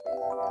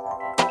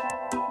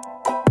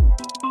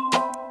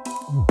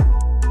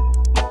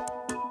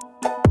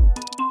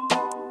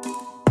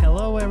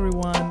Hello,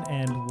 everyone,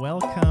 and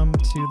welcome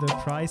to the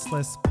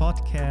Priceless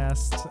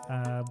Podcast.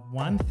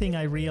 One thing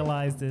I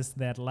realized is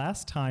that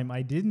last time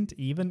I didn't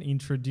even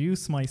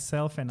introduce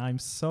myself, and I'm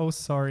so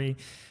sorry.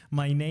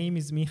 My name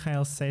is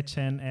Michael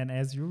Sechen, and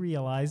as you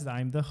realized,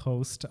 I'm the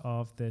host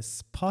of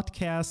this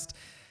podcast.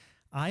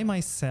 I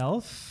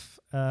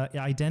myself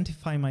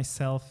identify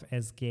myself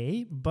as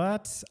gay,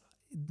 but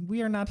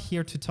we are not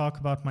here to talk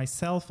about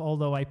myself,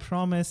 although I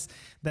promise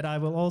that I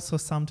will also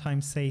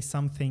sometimes say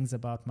some things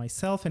about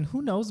myself. And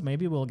who knows,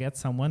 maybe we'll get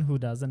someone who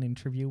does an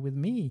interview with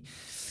me.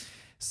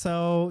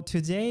 So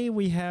today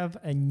we have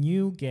a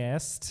new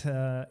guest.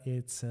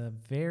 It's a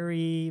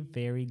very,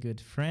 very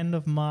good friend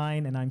of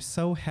mine, and I'm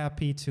so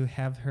happy to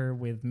have her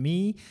with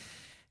me.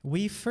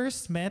 We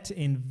first met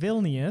in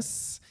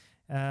Vilnius.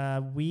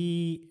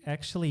 We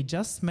actually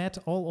just met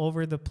all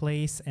over the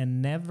place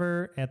and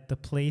never at the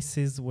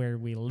places where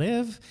we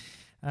live.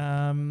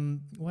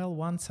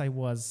 Once I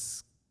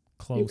was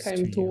close to you.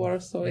 You came to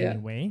Warsaw,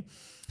 anyway.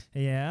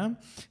 Yeah.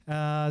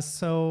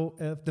 So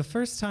the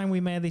first time we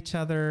met each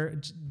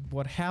other,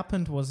 what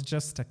happened was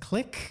just a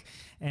click,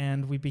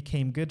 and we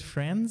became good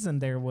friends. And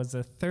there was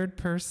a third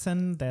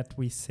person that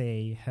we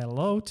say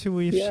hello to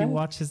if she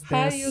watches this.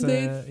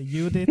 Hi,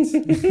 Judith.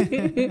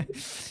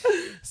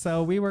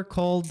 So we were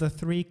called the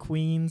Three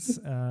Queens.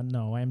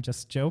 No, I'm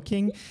just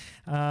joking.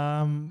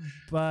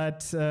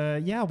 But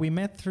we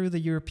met through the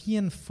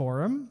European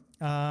Forum.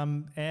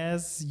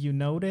 As you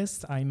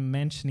noticed, I'm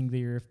mentioning the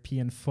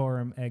European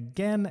Forum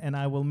again, and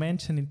I will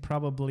mention it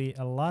probably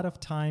a lot of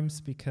times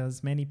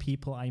because many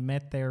people I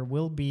met there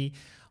will be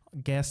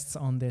guests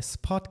on this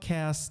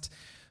podcast.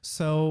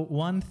 So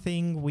one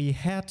thing we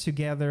had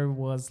together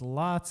was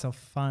lots of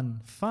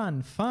fun.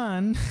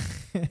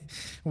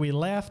 We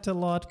laughed a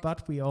lot,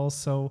 but we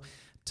also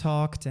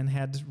talked and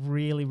had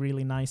really,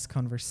 really nice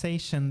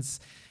conversations.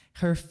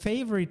 Her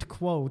favorite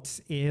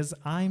quote is,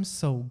 "I'm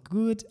so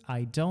good,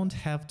 I don't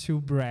have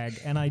to brag."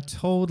 And I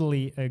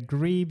totally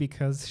agree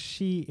because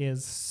she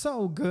is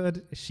so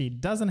good. She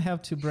doesn't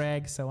have to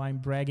brag, so I'm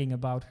bragging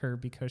about her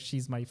because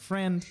she's my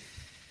friend.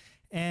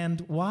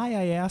 And why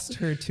I asked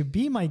her to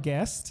be my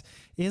guest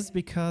is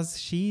because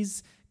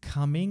she's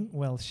coming.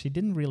 Well, she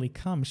didn't really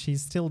come.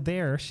 She's still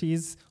there.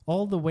 She's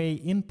all the way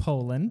in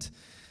Poland.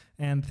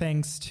 And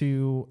thanks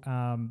to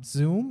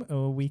Zoom,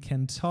 we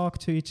can talk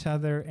to each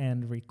other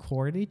and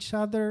record each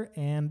other,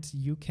 and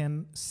you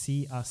can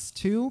see us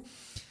too.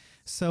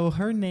 So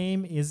her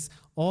name is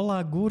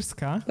Ola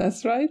Górska.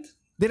 That's right.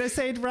 Did I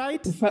say it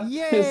right?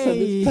 Yay! You said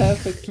it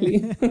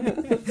perfectly.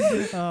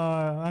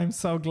 I'm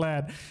so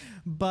glad.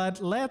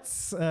 But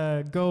let's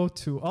go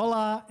to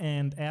Ola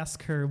and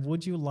ask her,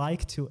 would you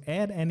like to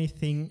add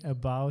anything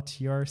about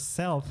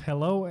yourself?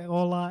 Hello,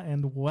 Ola,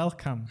 and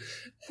welcome.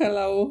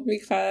 Hello,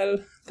 Michael.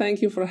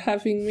 Thank you for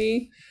having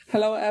me.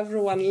 Hello,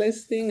 everyone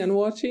listening and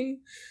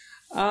watching.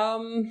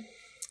 I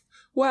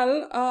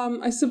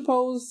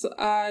suppose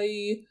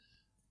I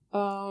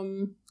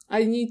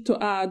need to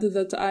add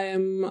that I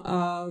am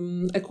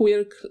a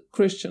queer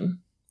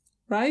Christian.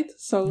 Right?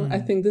 So I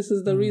think this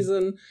is the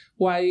reason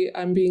why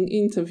I'm being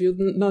interviewed,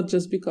 not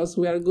just because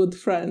we are good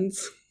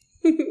friends.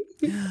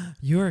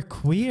 You're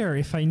queer.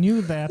 If I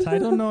knew that, I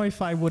don't know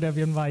if I would have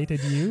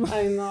invited you.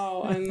 I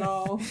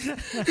know.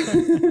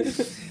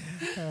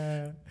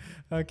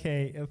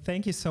 Okay,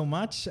 thank you so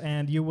much.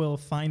 And you will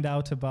find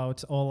out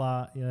about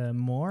Ola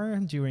more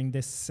during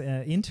this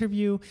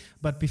interview.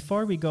 But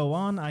before we go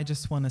on, I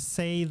just want to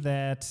say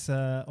that,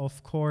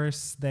 of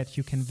course, that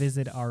you can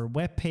visit our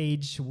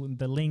webpage.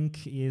 The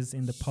link is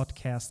in the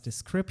podcast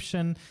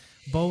description,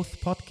 both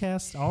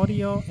podcast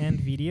audio and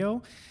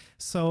video.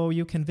 So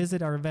you can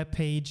visit our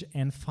webpage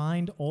and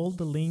find all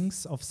the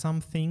links of some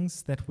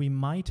things that we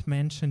might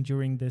mention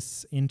during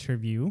this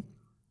interview.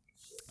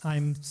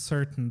 I'm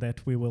certain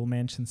that we will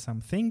mention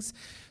some things.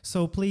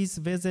 So please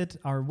visit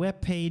our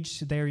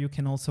webpage. There you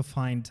can also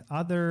find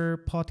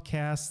other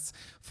podcasts.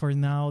 For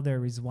now,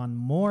 there is one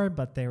more,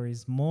 but there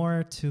is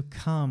more to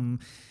come.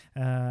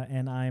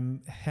 And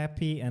I'm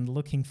happy and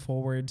looking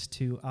forward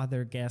to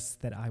other guests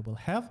that I will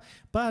have.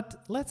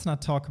 But let's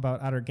not talk about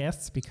other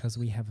guests because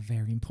we have a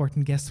very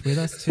important guest with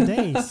us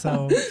today.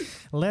 So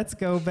let's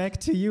go back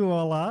to you,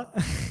 Ola,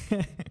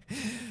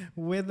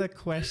 with a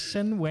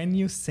question. When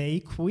you say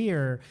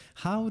queer,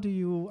 how do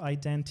you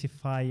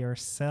identify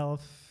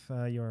yourself,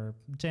 your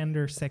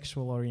gender,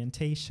 sexual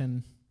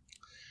orientation?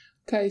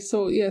 Okay,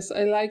 so yes,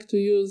 I like to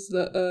use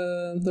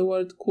the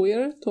word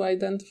queer to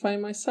identify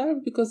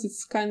myself because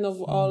it's kind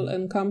of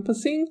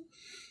all-encompassing.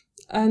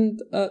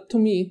 And to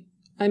me,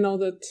 I know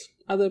that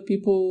other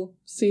people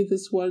see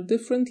this word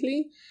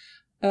differently.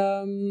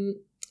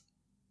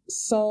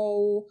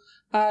 So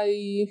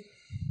I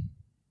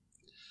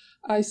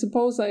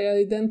suppose I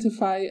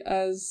identify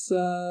as,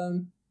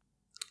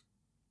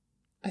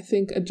 I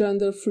think, a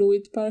gender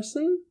fluid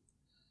person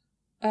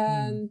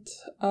and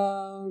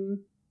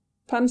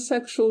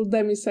pansexual,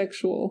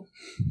 demisexual.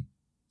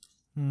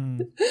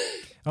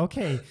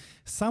 Okay,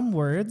 some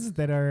words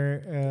that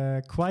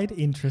are quite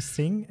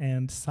interesting,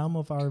 and some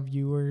of our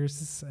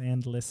viewers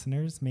and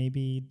listeners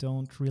maybe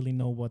don't really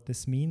know what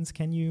this means.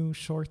 Can you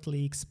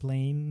shortly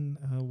explain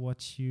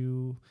what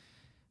you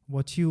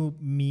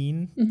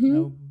mean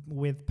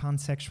with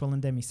pansexual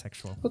and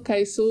demisexual?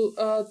 Okay, so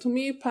to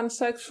me,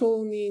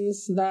 pansexual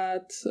means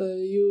that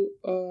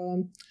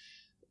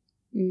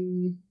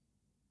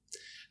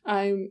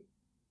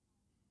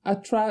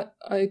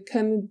I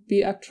can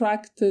be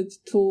attracted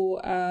to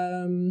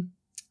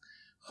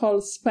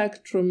whole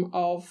spectrum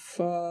of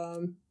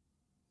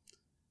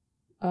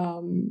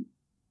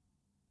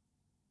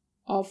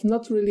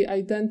not really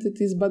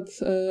identities, but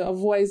of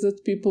ways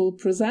that people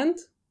present.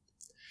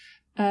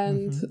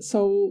 And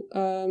so,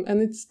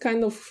 and it's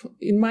kind of,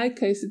 in my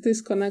case, it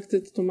is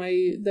connected to my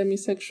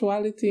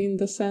demisexuality in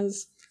the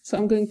sense, so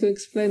I'm going to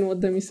explain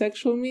what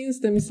demisexual means.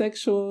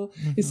 Demisexual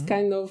is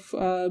kind of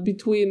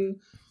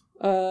between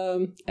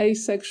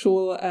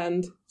asexual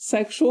and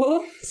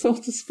sexual, so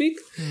to speak.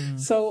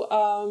 So,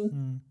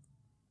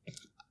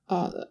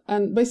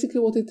 and basically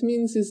what it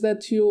means is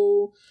that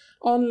you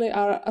only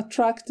are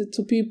attracted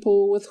to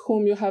people with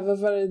whom you have a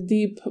very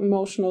deep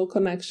emotional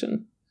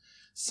connection.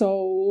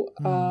 So,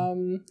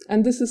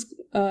 and this is,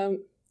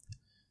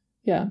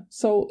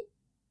 so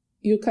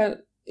you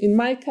can, in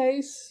my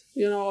case,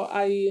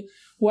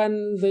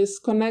 when this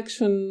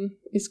connection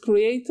is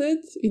created,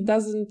 it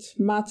doesn't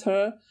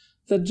matter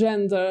the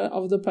gender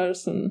of the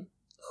person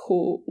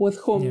with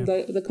whom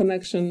the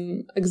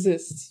connection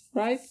exists,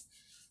 right?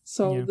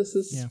 So this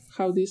is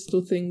how these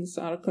two things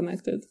are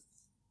connected.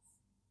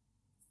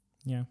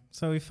 Yeah.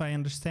 So if I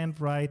understand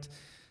right,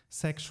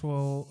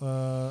 sexual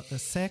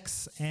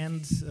sex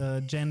and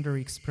gender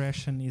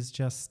expression is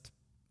just,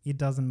 it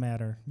doesn't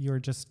matter. You're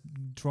just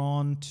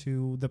drawn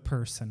to the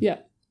person. Yeah.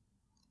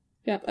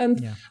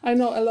 And I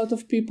know a lot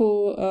of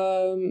people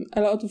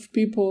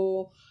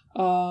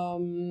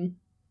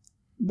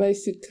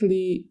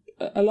basically,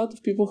 a lot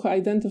of people who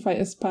identify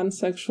as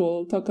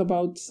pansexual talk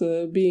about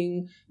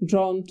being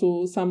drawn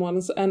to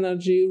someone's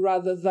energy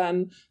rather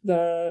than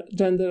their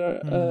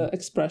gender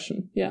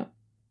expression. Yeah.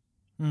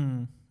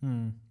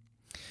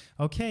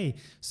 Okay,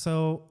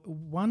 so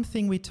one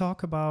thing we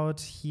talk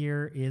about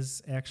here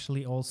is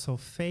actually also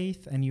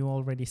faith, and you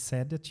already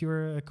said that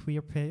you're a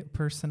queer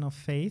person of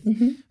faith.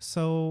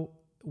 So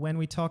when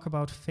we talk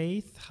about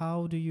faith,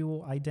 how do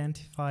you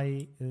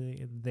identify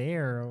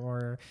there?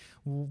 Or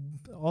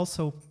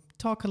also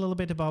talk a little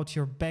bit about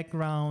your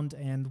background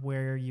and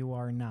where you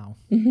are now.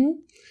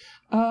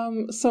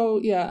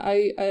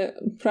 I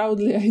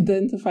proudly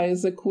identify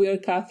as a queer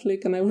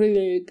Catholic, and I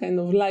really kind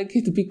of like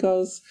it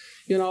because,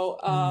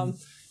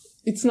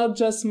 it's not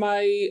just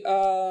my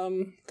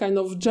kind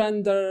of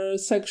gender,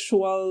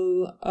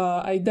 sexual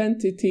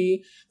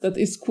identity that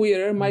is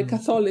queer. My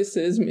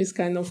Catholicism is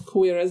kind of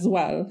queer as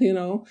well,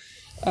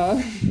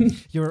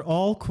 You're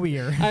all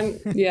queer. I'm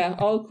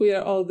all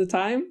queer all the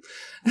time.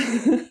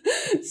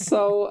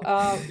 So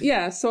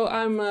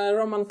I'm a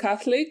Roman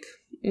Catholic,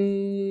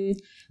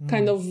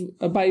 kind of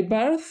by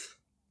birth.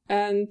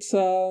 And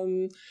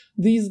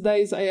these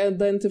days I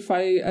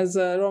identify as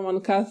a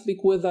Roman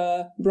Catholic with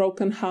a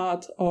broken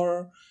heart,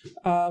 or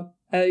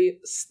a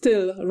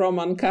still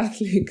Roman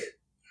Catholic,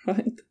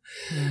 right?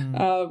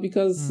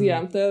 Because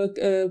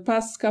the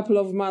past couple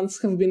of months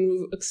have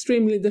been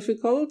extremely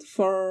difficult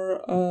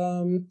for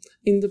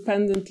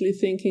independently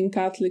thinking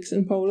Catholics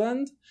in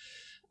Poland.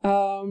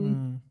 But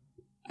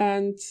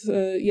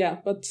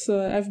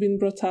I've been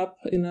brought up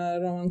in a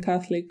Roman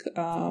Catholic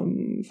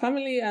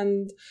family,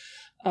 and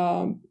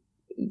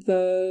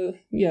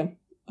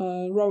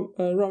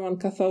Roman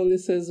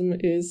Catholicism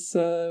is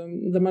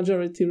the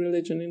majority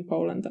religion in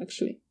Poland,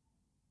 actually.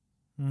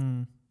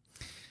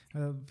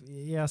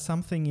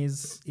 Something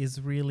is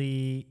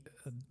really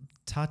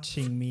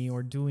touching me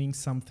or doing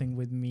something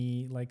with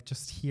me, like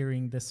just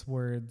hearing these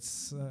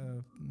words,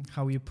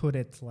 how you put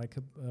it, like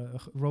a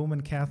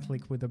Roman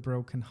Catholic with a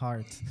broken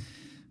heart.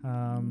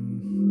 I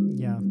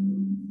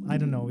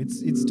don't know,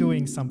 it's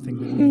doing something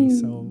with me,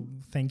 so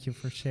thank you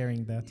for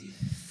sharing that.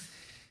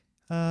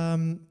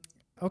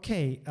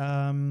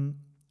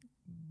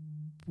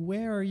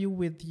 Where are you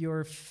with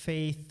your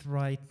faith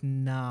right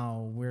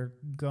now? We're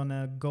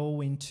gonna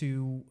go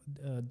into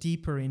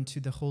deeper into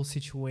the whole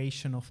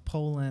situation of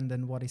Poland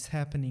and what is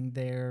happening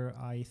there.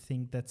 I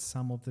think that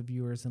some of the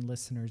viewers and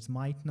listeners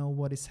might know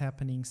what is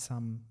happening,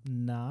 some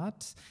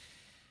not.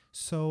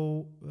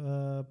 So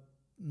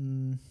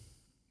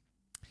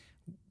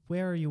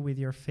where are you with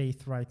your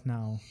faith right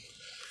now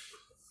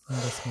in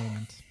this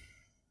moment?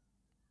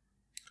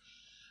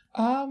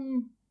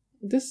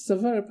 This is a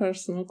very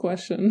personal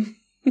question.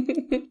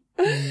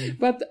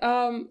 But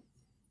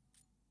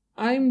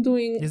I'm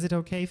doing. Is it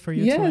okay for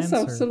you to answer?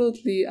 Yes,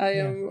 absolutely. I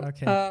am.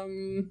 Okay.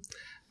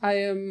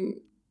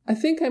 I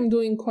think I'm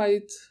doing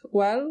quite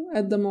well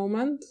at the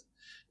moment,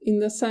 in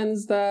the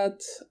sense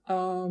that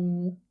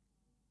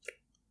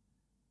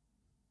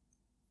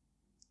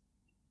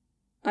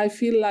I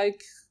feel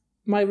like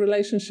my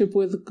relationship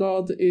with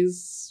God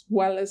is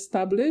well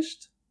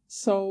established.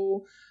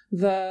 So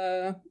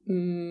the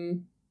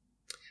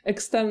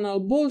external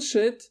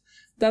bullshit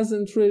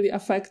doesn't really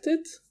affect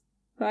it,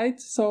 right?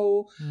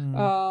 So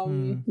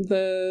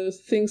the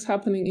things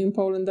happening in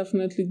Poland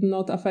definitely do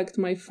not affect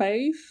my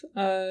faith.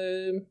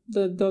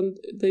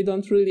 They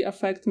don't really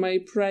affect my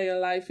prayer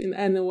life in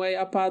any way,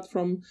 apart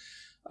from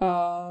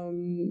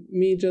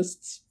me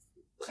just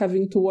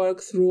having to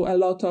work through a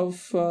lot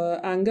of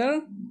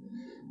anger.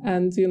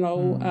 And,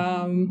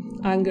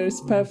 anger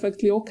is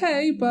perfectly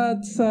okay,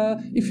 but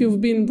if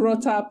you've been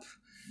brought up,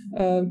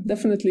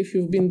 definitely if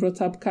you've been brought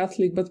up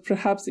Catholic, but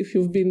perhaps if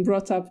you've been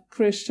brought up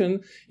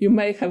Christian, you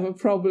may have a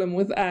problem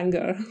with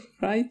anger,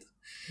 right?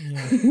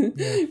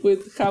 Yeah.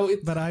 With how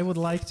it... But I would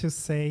like to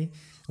say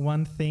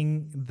one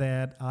thing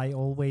that I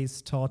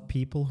always taught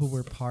people who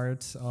were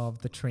part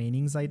of the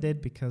trainings I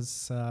did,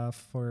 because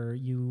for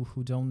you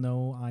who don't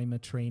know, I'm a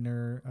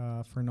trainer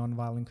for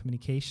nonviolent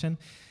communication.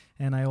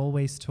 And I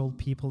always told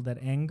people that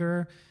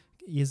anger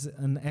is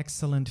an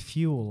excellent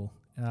fuel.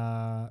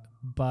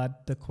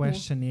 But the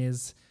question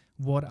is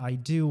what I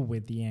do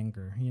with the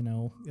anger.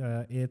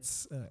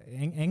 It's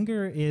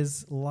anger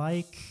is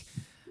like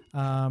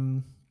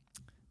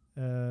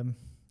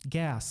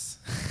gas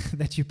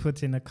that you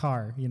put in a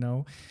car.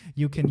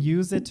 You can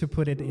use it to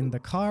put it in the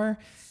car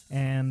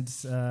and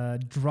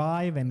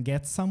drive and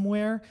get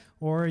somewhere,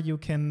 or you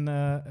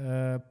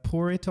can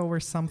pour it over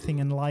something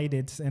and light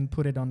it and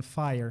put it on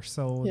fire.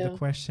 So the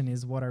question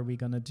is, what are we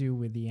going to do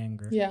with the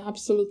anger? Yeah,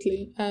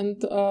 absolutely.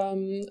 And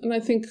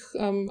I think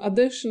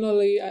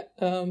additionally,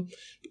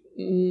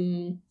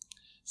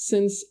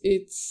 since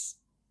it's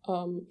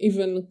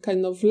even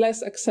kind of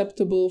less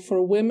acceptable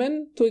for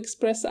women to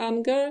express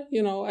anger,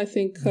 I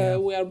think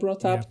we are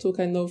brought up to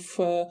kind of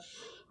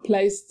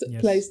place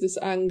this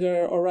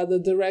anger, or rather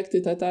direct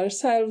it at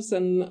ourselves.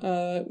 And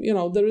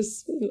there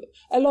is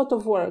a lot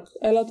of work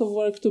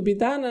to be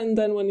done. And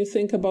then when you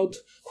think about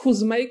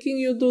who's making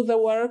you do the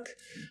work,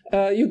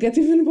 you get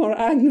even more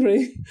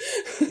angry.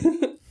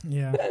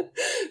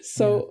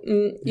 So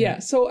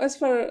so as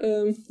far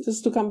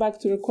just to come back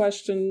to your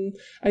question,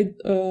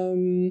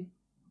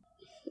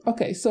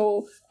 okay,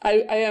 so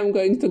I am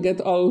going to get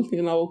all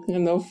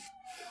kind of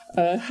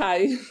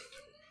high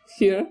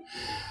here.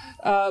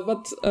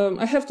 But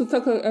I have to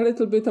talk a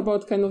little bit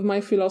about kind of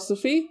my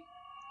philosophy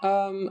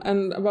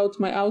and about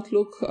my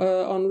outlook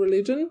on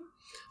religion.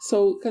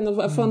 So kind of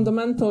a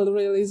fundamental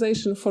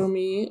realization for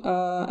me,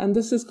 and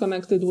this is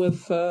connected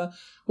with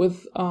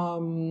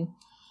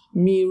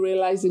me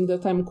realizing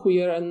that I'm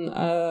queer and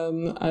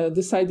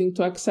deciding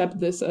to accept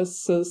this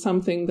as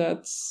something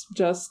that's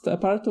just a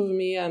part of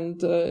me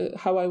and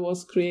how I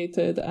was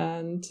created,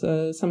 and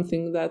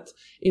something that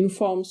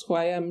informs who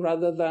I am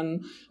rather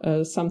than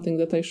something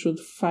that I should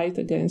fight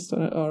against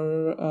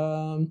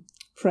or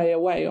pray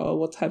away or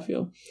what have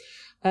you.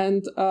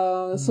 And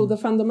so the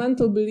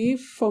fundamental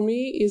belief for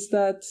me is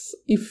that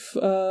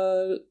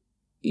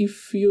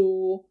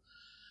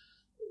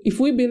if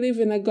we believe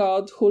in a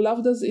God who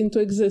loved us into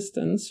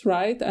existence,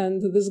 right,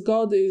 and this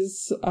God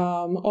is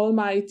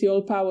almighty,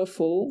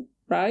 all-powerful,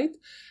 right,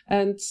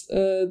 and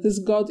this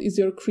God is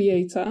your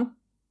creator,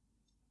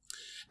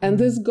 and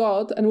this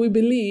God, and we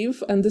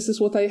believe, and this is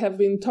what I have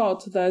been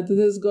taught, that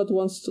this God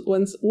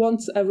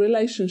wants a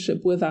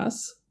relationship with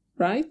us,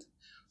 right,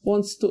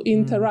 wants to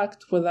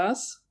interact with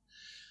us,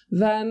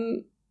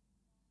 then,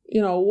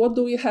 what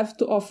do we have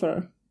to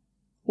offer?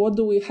 What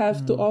do we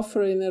have to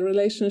offer in a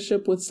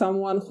relationship with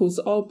someone who's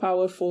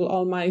all-powerful,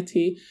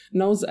 almighty,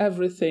 knows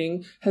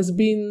everything, has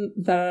been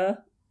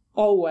there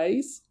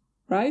always,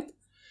 right?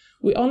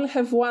 We only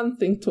have one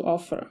thing to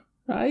offer,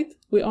 right?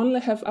 We only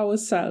have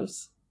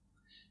ourselves.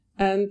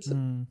 And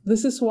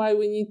this is why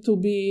we need to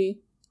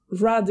be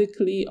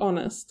radically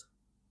honest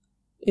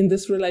in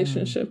this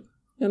relationship,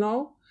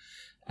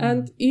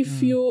 And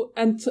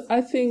and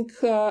I think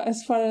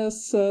as far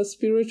as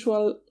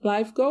spiritual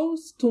life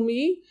goes, to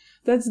me,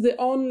 that's the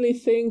only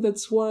thing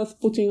that's worth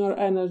putting our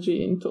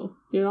energy into,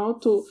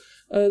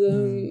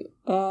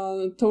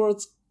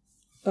 towards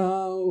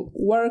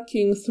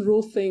working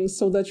through things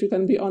so that you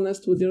can be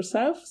honest with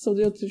yourself, so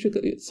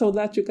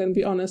that you can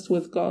be honest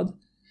with God.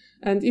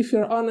 And if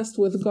you're honest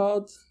with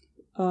God,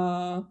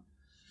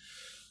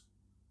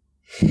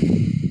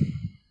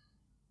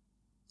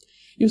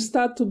 you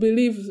start to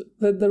believe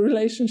that the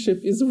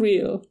relationship is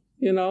real,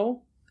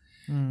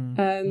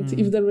 And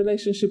if the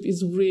relationship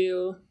is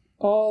real,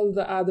 all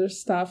the other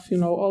stuff,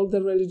 all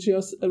the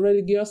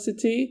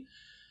religiosity,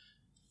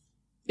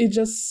 it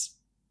just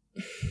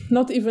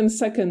not even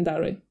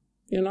secondary,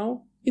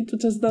 it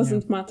just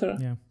doesn't matter.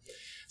 Yeah.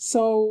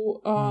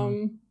 So,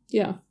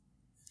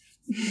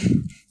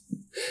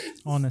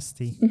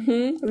 honesty.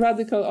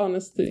 Radical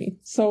honesty.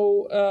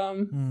 So,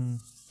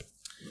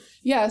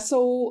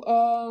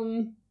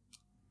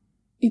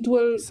 it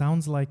will... It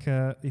sounds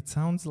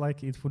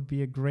like it would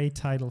be a great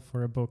title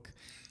for a book.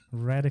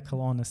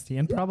 Radical Honesty,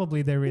 and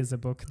probably there is a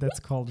book that's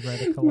called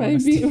Radical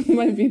Honesty.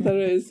 Maybe there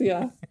is,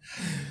 yeah.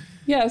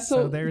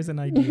 So there is an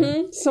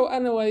idea. So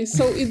anyway,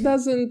 so it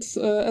doesn't,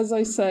 as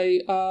I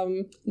say,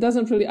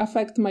 doesn't really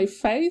affect my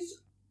faith,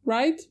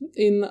 right?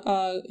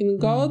 In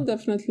God,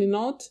 definitely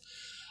not.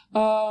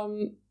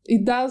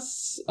 It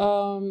does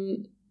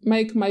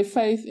make my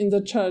faith in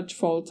the church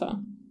falter.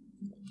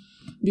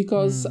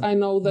 Because I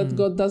know that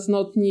God does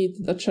not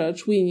need the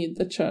church, we need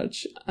the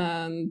church.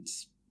 And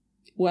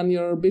when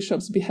your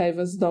bishops behave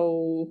as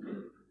though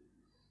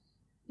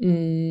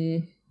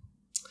you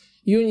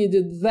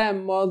needed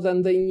them more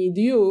than they need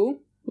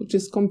you, which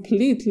is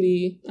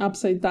completely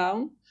upside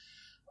down,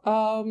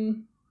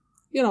 I'm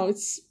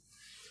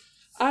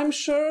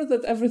sure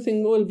that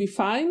everything will be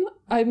fine.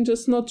 I'm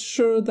just not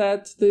sure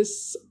that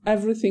this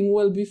everything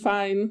will be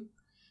fine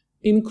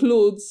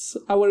includes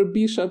our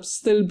bishops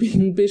still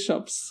being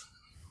bishops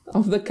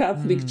of the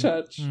Catholic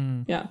Church.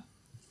 Yeah.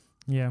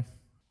 Yeah.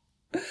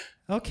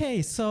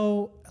 Okay,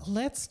 so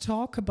let's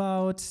talk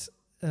about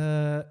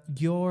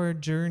your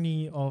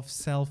journey of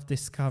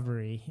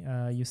self-discovery.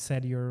 You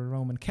said you're a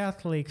Roman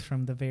Catholic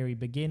from the very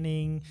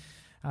beginning.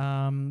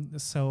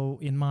 So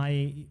in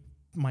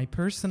my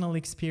personal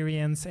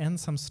experience and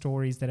some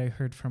stories that I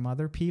heard from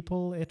other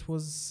people, it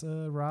was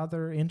a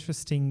rather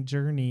interesting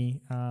journey,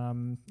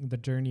 the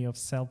journey of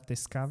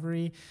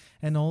self-discovery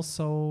and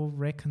also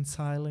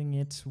reconciling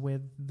it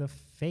with the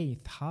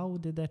faith. How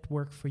did that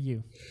work for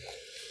you?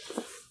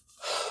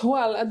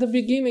 Well, at the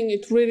beginning,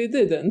 it really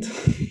didn't,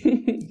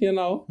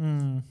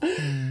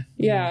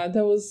 Yeah,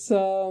 there was...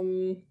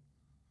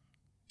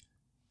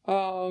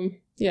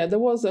 there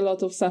was a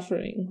lot of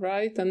suffering,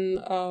 right? And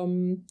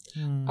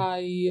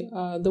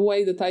the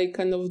way that I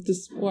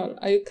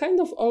I kind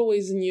of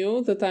always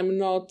knew that I'm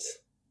not,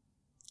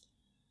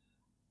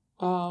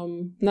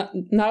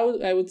 now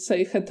I would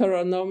say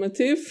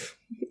heteronormative,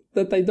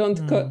 that I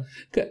don't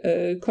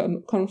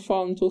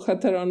conform to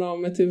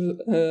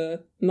heteronormative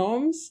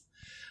norms.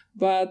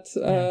 But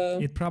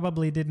it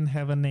probably didn't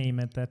have a name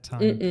at that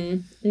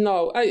time.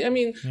 No, I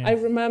mean, I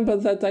remember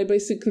that I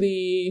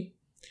basically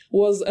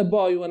was a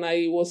boy when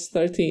I was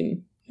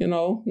 13,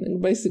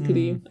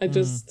 Basically, I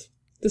just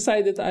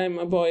decided I'm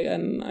a boy,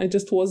 and I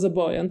just was a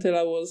boy until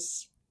I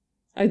was,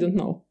 I don't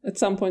know. At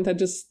some point, I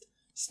just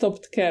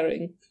stopped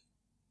caring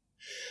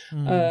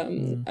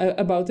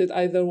about it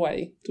either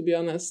way, to be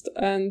honest.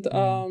 And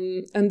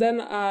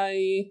then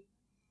I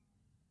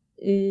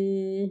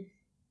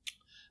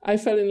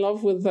fell in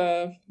love with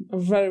a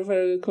very,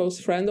 very close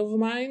friend of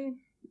mine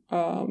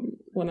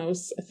when I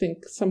was, I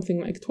think, something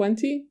like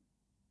 20.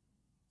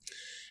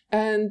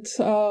 And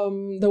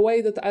the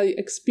way that I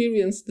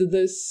experienced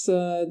this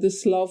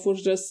love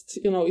was just,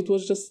 it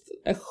was just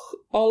a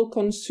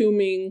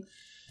all-consuming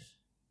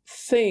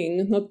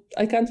thing.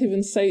 I can't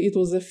even say it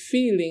was a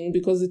feeling,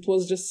 because it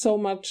was just so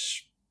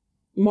much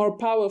more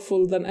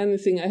powerful than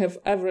anything I have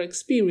ever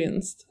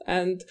experienced.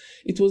 And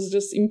it was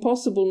just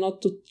impossible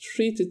not to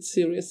treat it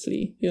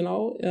seriously,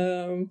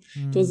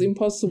 It was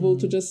impossible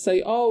to just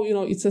say,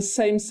 it's a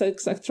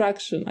same-sex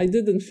attraction. I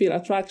didn't feel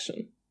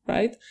attraction.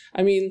 Right?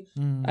 I mean,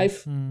 I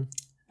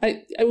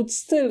would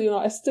still,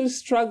 I still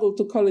struggle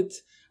to call it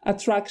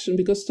attraction,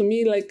 because to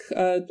me,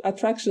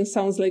 attraction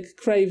sounds like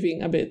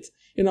craving a bit,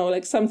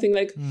 like something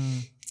like,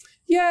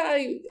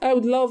 I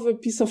would love a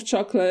piece of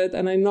chocolate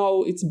and I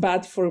know it's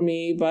bad for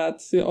me, but,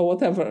 or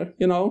whatever,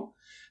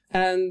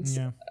 and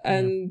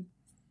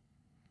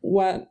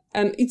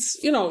it's,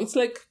 it's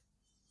like,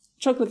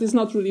 chocolate is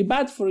not really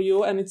bad for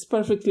you, and it's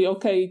perfectly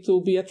okay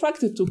to be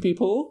attracted to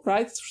people,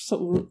 right?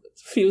 So it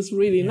feels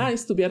really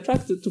nice to be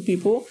attracted to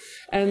people.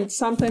 And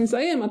sometimes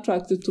I am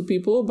attracted to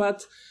people,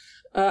 but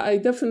I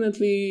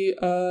definitely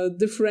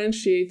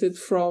differentiated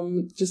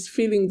from just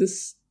feeling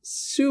this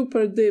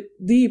super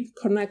deep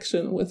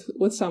connection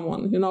with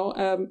someone,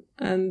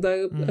 and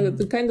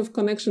the kind of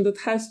connection that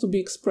has to be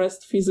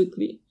expressed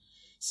physically.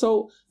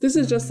 So this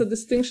is just a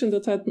distinction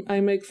that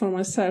I make for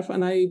myself,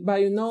 and I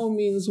by no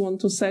means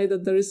want to say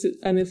that there is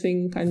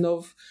anything kind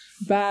of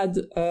bad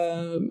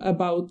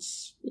about,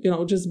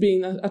 just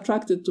being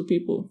attracted to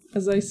people.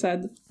 As I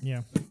said,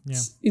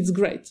 it's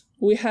great.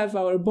 We have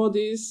our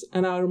bodies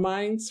and our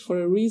minds for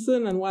a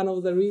reason, and one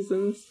of the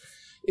reasons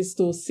is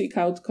to seek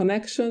out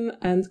connection,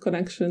 and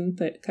connection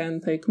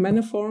can take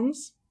many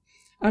forms.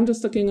 I'm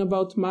just talking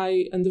about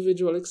my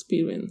individual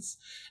experience.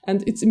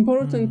 And it's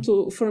important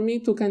for me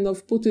to kind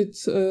of put it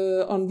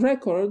on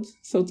record,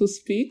 so to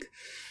speak,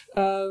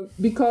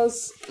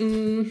 because...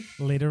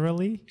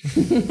 Literally?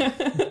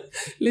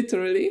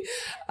 Literally.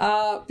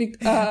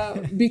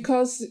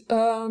 Because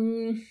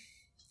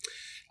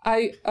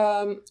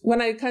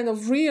when I kind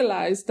of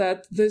realized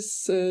that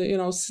this,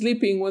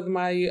 sleeping with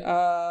my,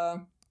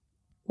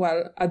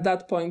 at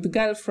that point,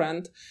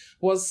 girlfriend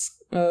was...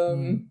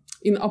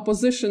 in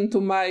opposition to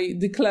my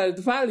declared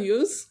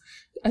values,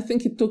 I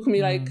think it took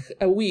me like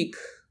a week,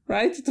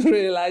 right, to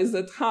realize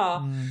that,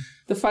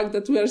 the fact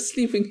that we are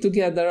sleeping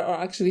together or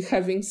actually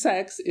having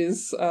sex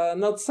is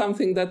not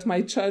something that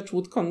my church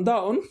would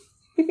condone.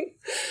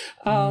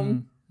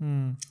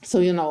 So,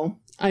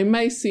 I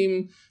may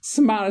seem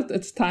smart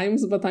at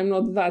times, but I'm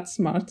not that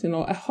smart,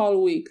 a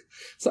whole week.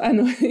 So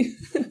anyway,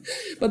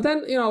 but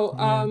then,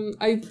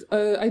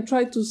 I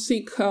tried to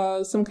seek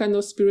some kind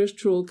of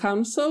spiritual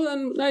counsel,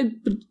 and I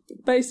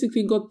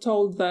basically got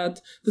told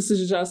that this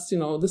is just,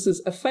 this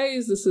is a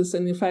phase. This is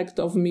an effect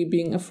of me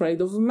being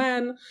afraid of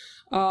men.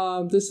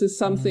 This is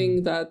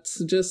something that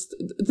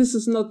this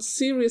is not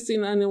serious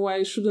in any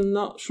way, should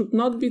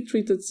not be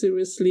treated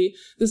seriously.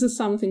 This is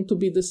something to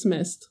be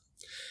dismissed.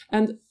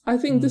 And I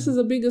think this is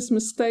the biggest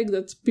mistake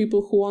that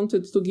people who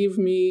wanted to give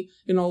me,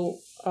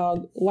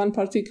 one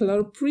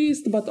particular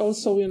priest, but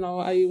also,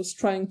 I was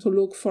trying to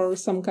look for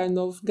some kind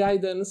of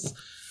guidance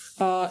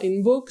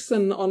in books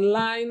and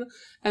online.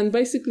 And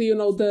basically,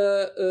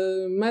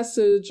 the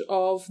message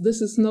of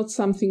this is not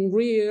something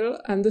real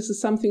and this is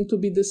something to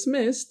be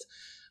dismissed.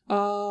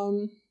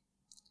 I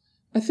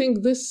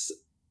think this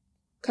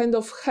kind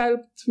of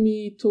helped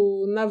me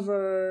to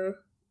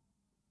never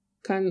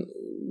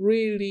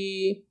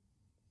really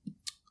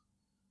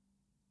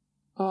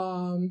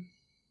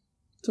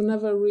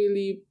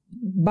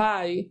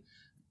buy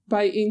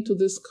into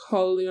this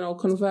whole,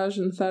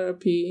 conversion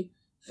therapy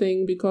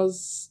thing,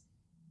 because,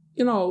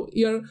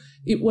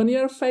 when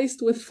you're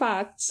faced with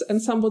facts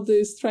and somebody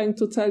is trying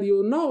to tell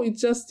you, no,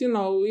 it's just,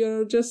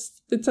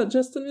 it's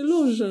just an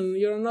illusion.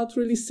 You're not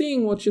really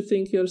seeing what you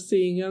think you're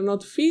seeing. You're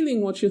not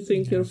feeling what you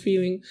think you're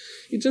feeling.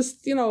 It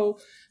just,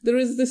 there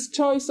is this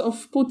choice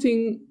of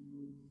putting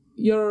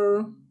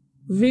your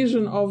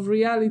vision of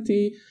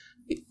reality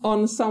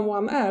on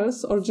someone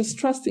else or just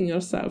trusting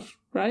yourself,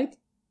 right?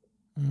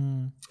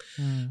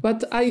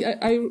 But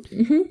I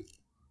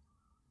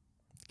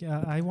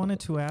wanted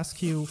to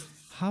ask you,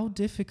 how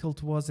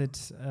difficult was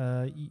it?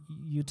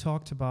 You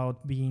talked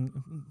about being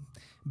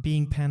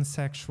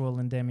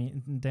pansexual and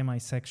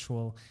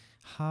demisexual.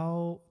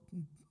 How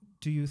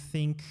do you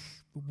think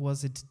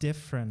was it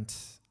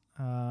different?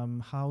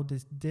 How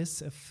did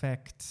this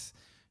affect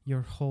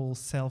your whole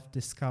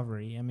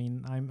self-discovery? I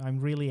mean,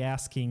 I'm really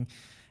asking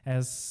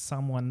as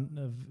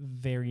someone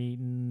very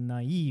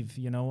naive,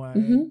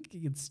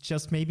 it's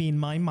just maybe in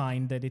my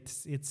mind that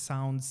it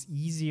sounds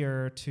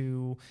easier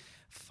to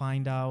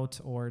find out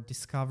or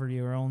discover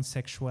your own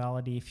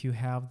sexuality if you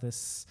have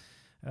this,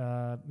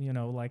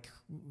 like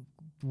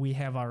we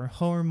have our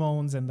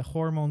hormones and the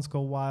hormones go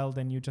wild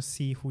and you just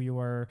see who you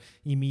are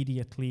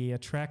immediately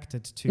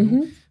attracted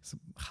to. So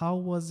how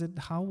was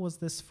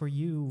this for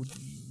you,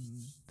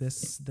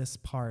 this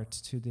part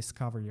to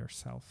discover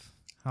yourself?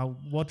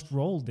 What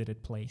role did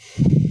it play,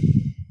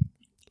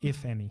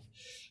 if any?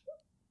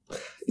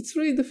 It's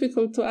really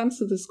difficult to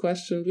answer this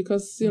question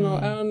because, I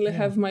only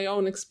have my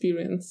own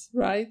experience,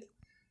 right?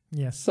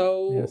 Yes.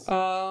 So,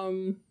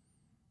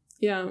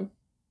 yes.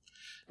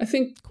 I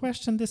think...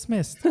 Question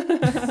dismissed.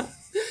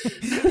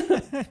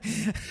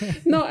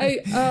 No, I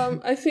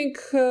think,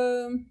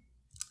 I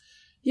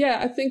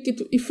think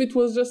if it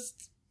was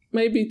just...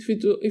 Maybe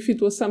if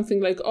it was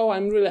something like, oh,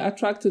 I'm really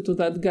attracted to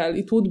that girl,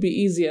 it would be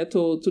easier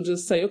to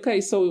just say,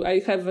 okay, so I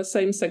have a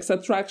same-sex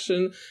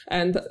attraction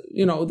and,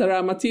 there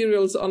are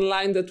materials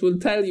online that will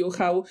tell you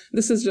how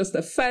this is just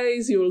a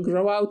phase, you will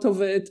grow out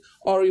of it,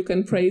 or you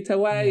can pray it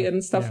away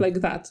and stuff like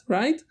that,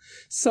 right?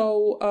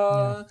 So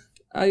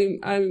I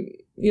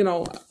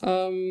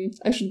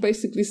should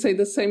basically say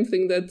the same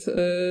thing that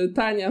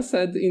Tanya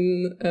said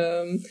in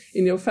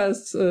your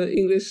first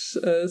English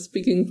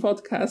speaking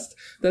podcast,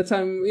 that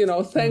I'm,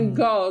 thank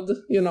God,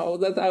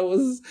 that I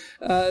was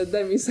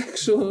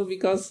demisexual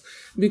because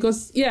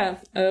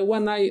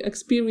when I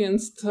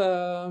experienced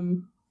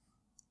when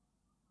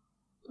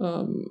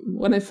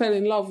I fell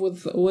in love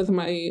with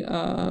my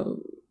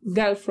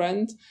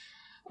girlfriend,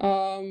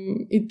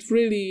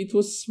 it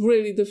was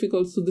really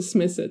difficult to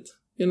dismiss it,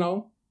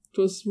 It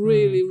was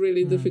really,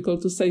 really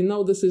difficult to say,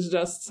 no, this is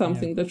just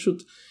something that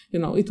should,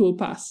 it will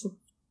pass.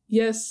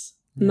 Yes,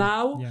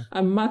 now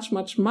I'm much,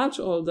 much, much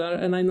older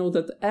and I know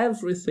that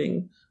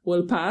everything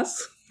will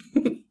pass.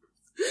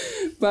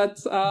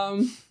 But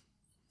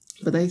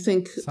I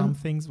think... Some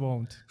things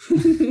won't.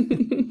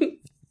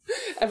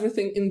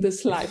 Everything in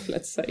this life,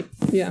 let's say.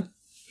 Yeah.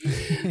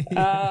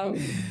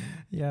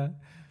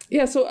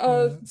 Yeah, so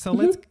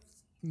let's...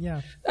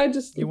 Yeah.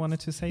 You wanted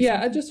to say something?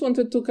 I just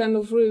wanted to kind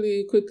of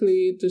really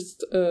quickly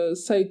just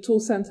say 2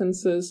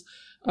 sentences.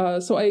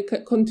 So I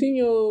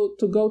continue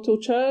to go to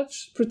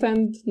church,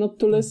 pretend not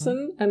to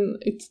listen, and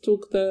it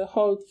took the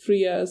whole 3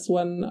 years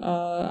when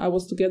I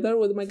was together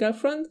with my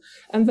girlfriend.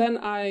 And then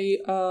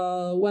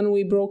when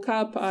we broke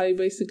up, I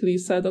basically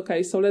said,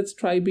 okay, so let's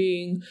try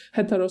being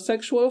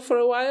heterosexual for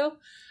a while.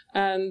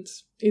 And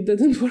it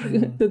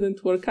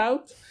didn't work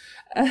out.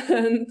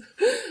 And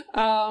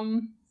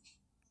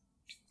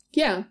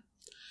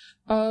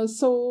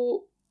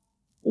so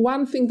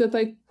one thing that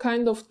I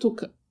kind of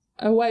took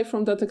away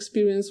from that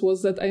experience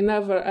was that I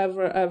never,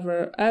 ever,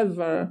 ever,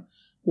 ever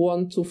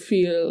want to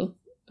feel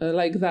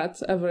like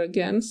that ever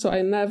again. So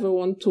I never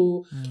want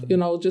to,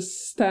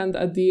 just stand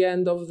at the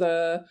end of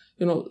the,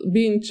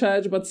 be in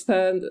church, but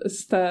stand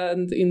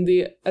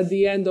at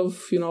the end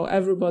of,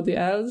 everybody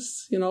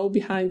else,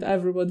 behind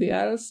everybody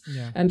else,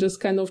 and just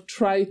kind of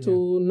try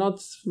to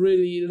not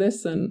really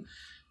listen.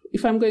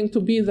 If I'm going to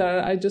be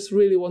there, I just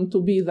really want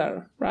to be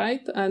there,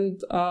 right?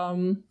 And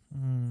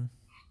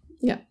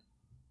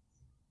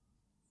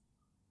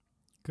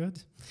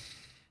Good.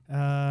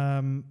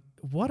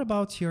 What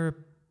about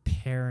your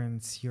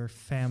parents, your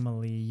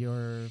family,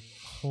 your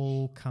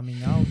whole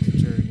coming out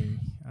journey?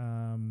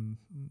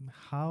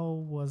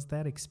 How was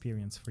that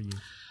experience for you?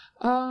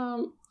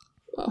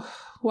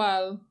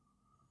 Well,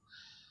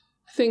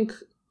 I think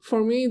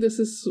for me, this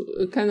is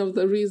kind of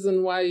the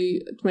reason why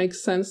it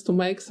makes sense to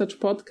make such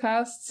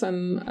podcasts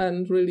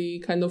and really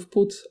kind of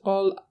put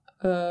all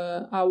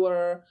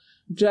our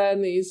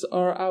journeys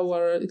or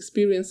our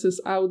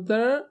experiences out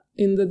there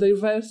in the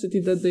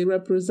diversity that they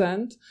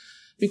represent.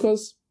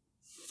 Because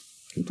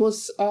it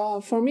was,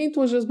 for me, it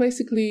was just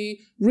basically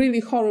really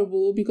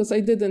horrible because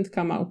I didn't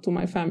come out to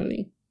my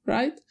family,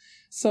 right?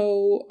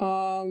 So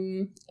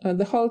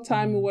the whole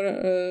time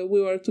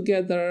we were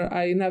together,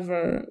 I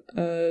never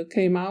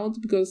came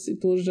out because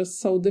it was just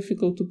so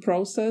difficult to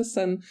process.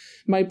 And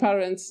my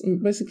parents,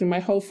 basically my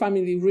whole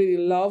family, really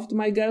loved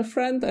my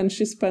girlfriend, and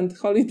she spent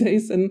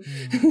holidays and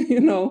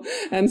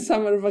and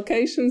summer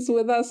vacations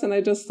with us. And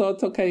I just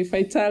thought, okay, if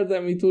I tell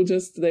them,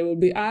 they will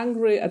be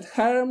angry at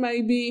her,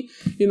 maybe,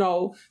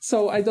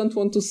 So I don't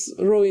want to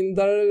ruin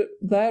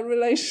their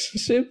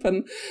relationship,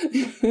 and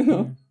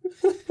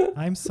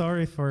I'm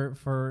sorry for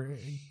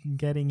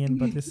getting in,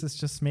 but this is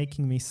just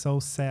making me so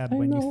sad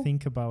when you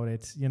think about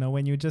it.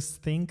 When you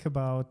just think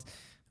about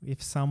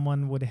if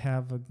someone would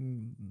have a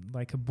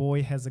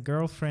boy has a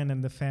girlfriend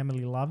and the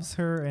family loves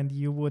her, and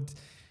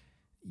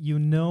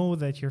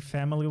that your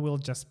family will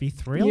just be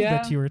thrilled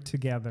that you're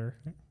together.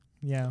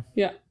 Yeah.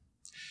 Yeah.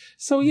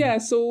 So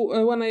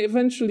when I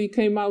eventually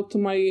came out to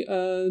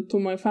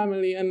my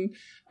family, and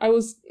I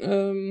was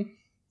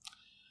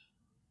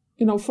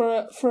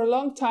for a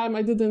long time,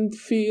 I didn't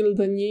feel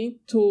the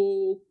need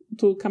to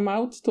come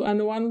out to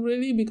anyone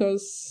really,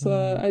 because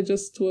I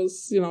just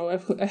was,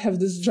 I have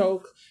this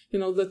joke,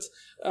 that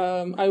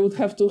I would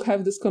have to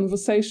have this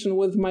conversation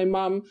with my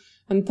mom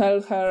and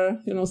tell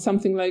her,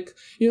 something like,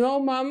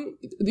 Mom,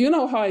 do you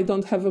know how I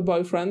don't have a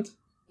boyfriend?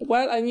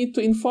 Well, I need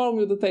to inform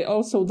you that I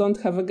also don't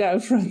have a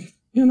girlfriend,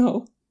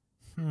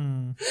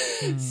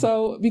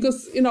 So,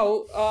 because,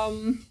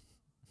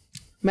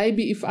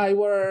 maybe if I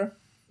were,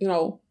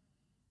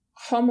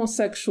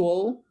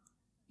 homosexual,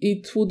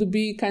 it would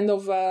be kind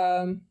of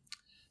a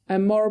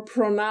more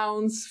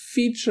pronounced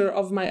feature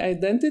of my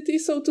identity,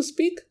 so to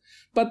speak.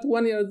 But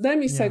when you're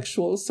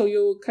demisexual, so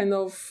you kind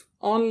of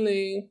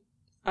only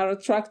are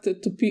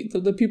attracted to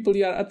the people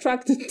you are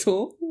attracted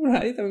to,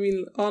 right? I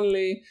mean,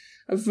 only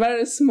a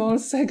very small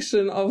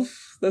section of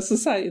the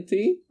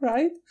society,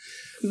 right?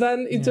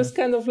 Then it just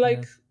kind of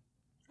like,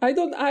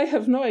 I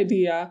have no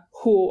idea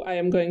who I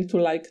am going to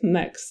like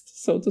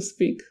next, so to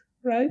speak,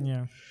 right?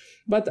 Yeah.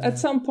 But at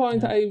some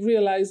point, I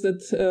realized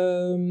that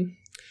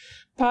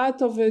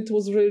part of it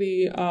was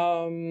really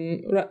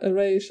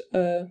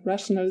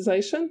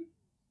rationalization,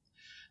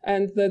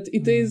 and that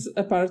it is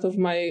a part of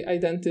my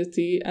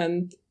identity,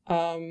 and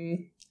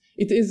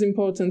it is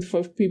important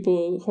for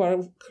people who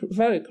are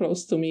very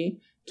close to me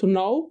to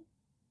know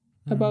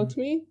about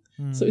me.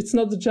 So it's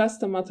not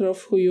just a matter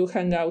of who you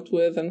hang out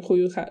with and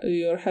who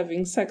you're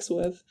having sex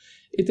with.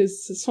 It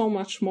is so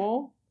much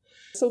more.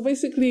 So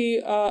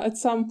basically, at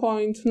some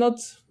point, not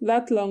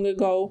that long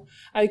ago,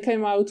 I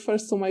came out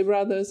first to my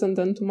brothers and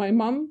then to my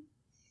mom.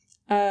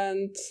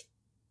 And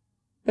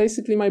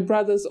basically, my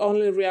brother's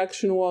only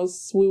reaction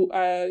was, we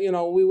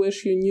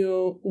wish we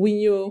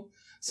knew,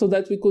 so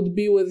that we could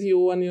be with you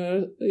when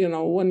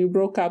when you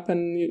broke up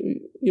and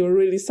you were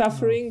really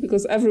suffering,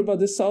 because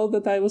everybody saw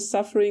that I was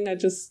suffering. I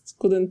just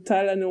couldn't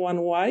tell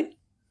anyone why.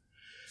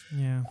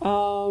 Yeah.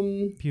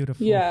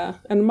 Beautiful. Yeah.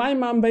 And my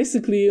mom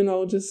basically,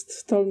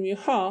 just told me,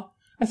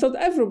 I thought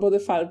everybody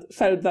felt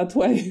that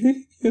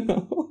way,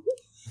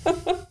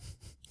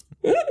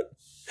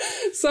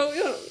 So,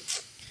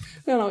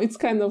 it's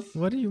kind of...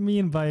 What do you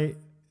mean by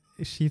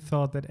she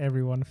thought that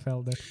everyone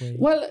felt that way?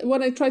 Well,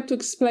 when I tried to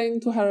explain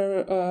to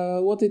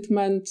her what it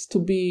meant to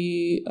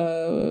be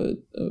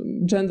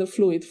gender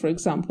fluid, for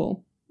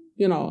example,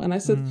 and I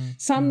said,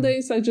 some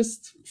days I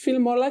just feel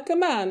more like a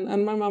man.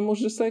 And my mom was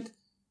just like,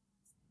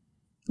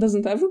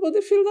 doesn't everybody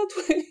feel that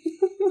way?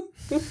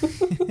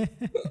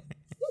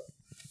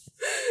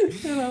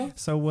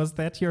 So was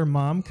that your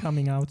mom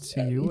coming out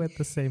to you at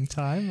the same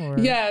time, or?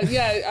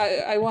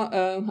 I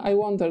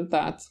wondered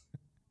that.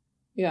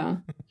 Yeah,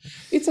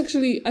 it's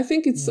actually, I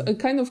think it's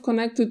kind of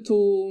connected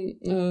to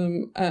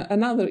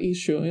another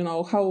issue,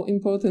 how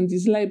important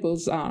these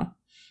labels are,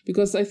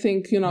 because I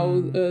think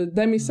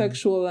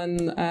demisexual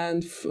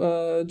and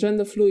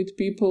gender fluid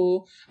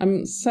people,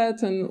 I'm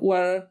certain,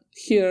 were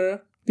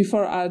here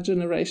before our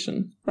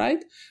generation,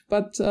 right?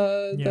 But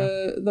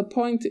the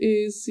point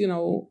is,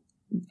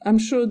 I'm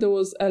sure there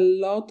was a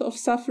lot of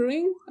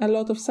suffering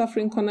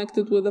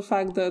connected with the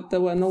fact that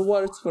there were no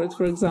words for it,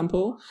 for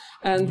example,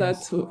 and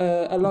Yes.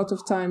 that a lot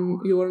of time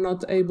you were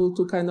not able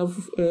to kind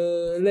of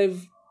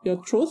live your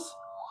truth.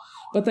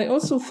 But I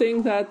also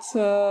think that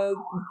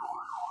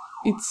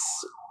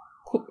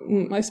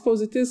I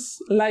suppose it is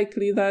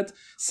likely that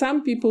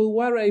some people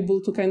were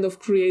able to kind of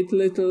create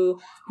little,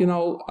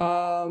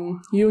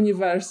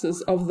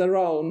 universes of their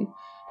own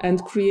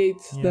and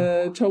create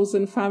the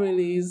chosen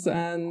families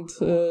and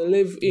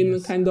live in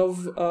kind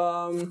of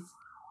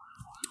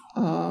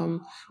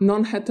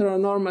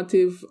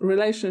non-heteronormative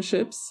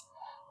relationships,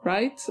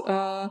 right?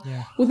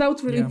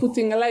 Without really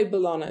putting a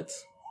label on it,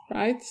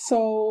 right?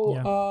 So,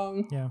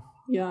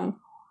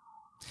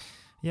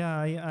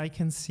 I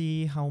can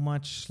see how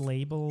much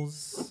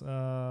labels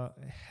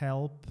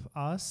help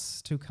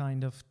us to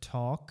kind of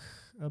talk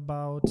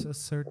about a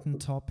certain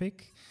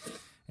topic.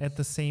 At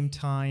the same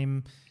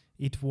time,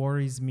 it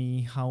worries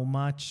me how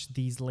much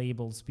these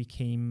labels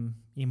became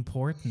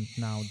important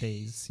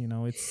nowadays.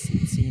 It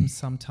seems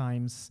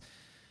sometimes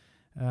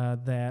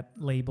that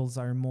labels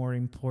are more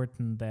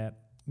important than,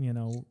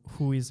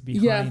 who is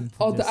behind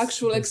or the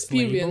actual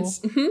experience.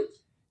 Mm-hmm.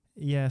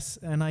 Yes,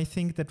 and I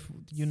think that,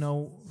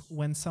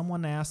 when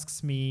someone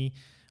asks me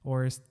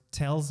or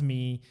tells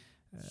me,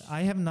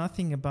 I have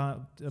nothing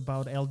about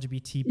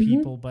LGBT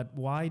people, but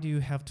why do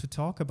you have to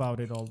talk about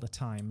it all the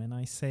time? And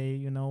I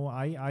say,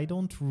 I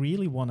don't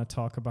really want to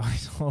talk about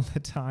it all the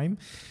time.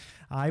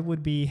 I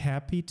would be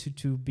happy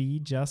to be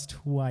just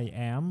who I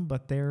am,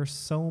 but there are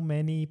so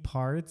many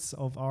parts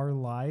of our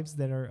lives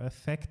that are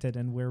affected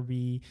and where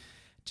we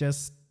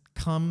just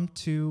come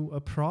to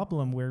a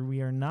problem where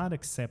we are not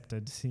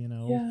accepted,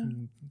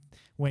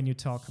 when you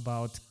talk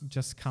about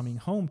just coming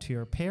home to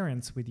your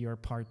parents with your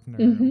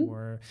partner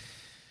or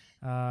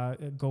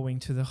going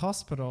to the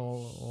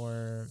hospital,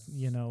 or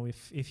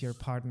if your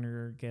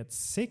partner gets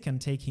sick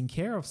and taking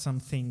care of some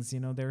things.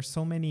 There are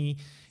so many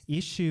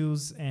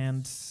issues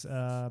and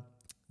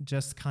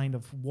just kind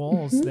of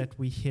walls that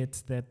we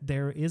hit, that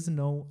there is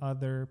no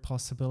other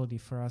possibility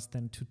for us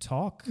than to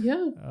talk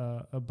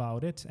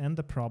about it and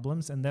the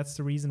problems. And that's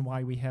the reason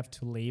why we have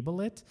to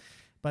label it.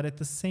 But at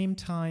the same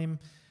time,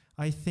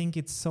 I think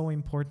it's so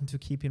important to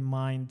keep in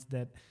mind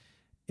that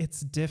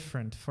it's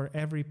different for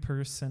every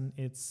person.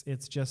 It's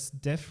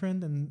just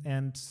different,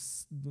 and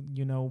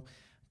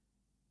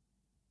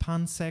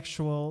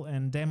pansexual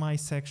and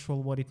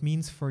demisexual, what it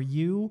means for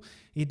you,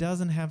 it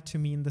doesn't have to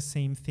mean the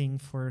same thing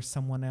for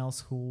someone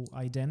else who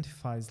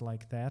identifies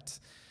like that.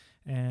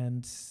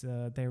 And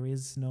there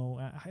is no,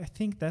 I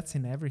think that's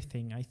in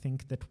everything. I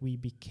think that we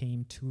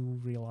became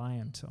too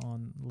reliant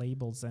on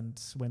labels, and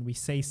when we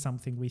say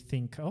something, we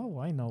think, oh,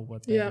 I know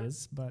what that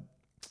is, but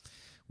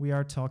we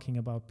are talking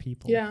about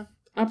people. Yeah,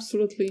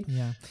 absolutely.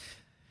 Yeah.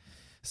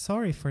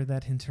 Sorry for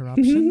that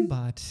interruption,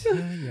 but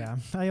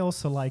I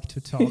also like to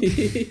talk,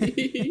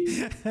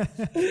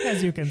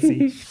 as you can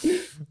see.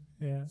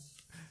 Yeah.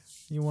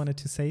 You wanted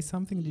to say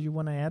something? Did you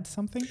want to add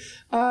something?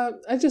 I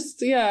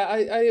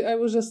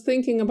was just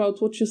thinking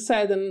about what you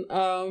said, and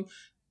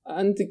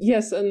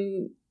yes,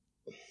 and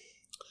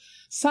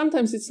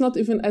sometimes it's not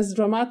even as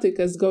dramatic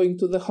as going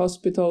to the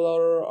hospital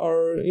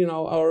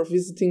or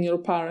visiting your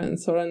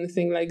parents or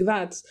anything like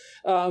that.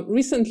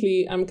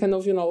 Recently, I'm kind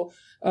of,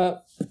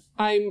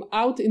 I'm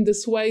out in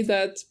this way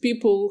that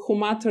people who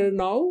matter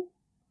know.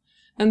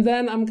 And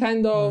then I'm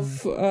kind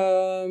of,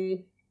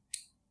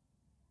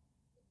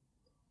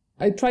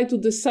 I try to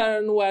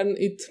discern when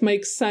it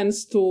makes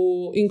sense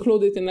to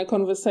include it in a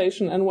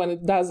conversation and when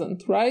it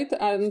doesn't, right?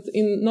 And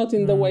not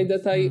in the way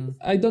that I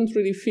don't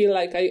really feel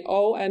like I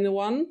owe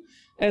anyone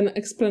an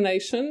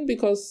explanation,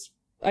 because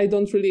I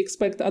don't really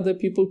expect other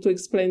people to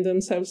explain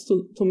themselves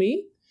to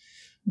me.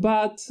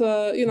 But,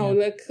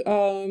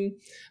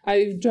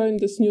 I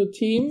joined this new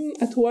team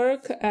at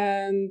work,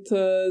 and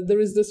there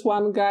is this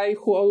one guy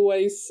who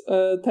always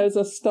tells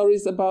us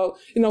stories about,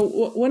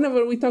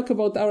 whenever we talk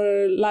about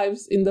our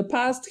lives in the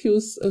past, he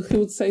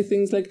would say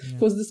things like he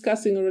was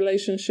discussing his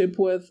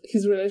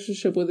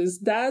relationship with his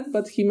dad,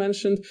 but he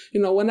mentioned,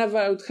 whenever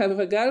I would have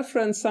a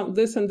girlfriend,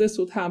 this and this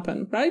would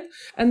happen, right?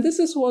 And this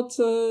is what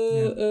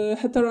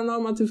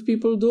heteronormative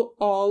people do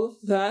all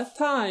the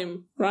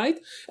time, right?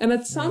 And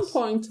at some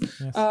point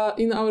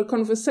in our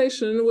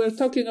conversation, we're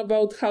talking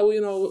about how,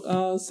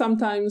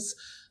 sometimes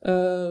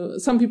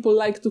some people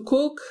like to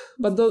cook,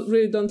 but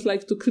don't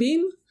like to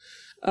clean.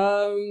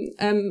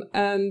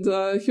 And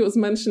he was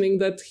mentioning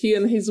that he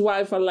and his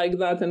wife are like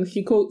that, and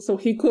he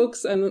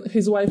cooks, and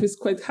his wife is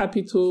quite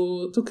happy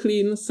to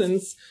clean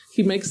since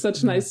he makes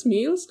such nice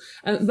meals.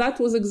 And that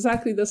was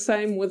exactly the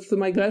same with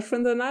my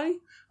girlfriend and I,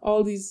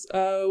 all these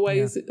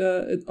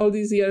all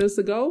these years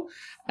ago.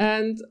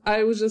 And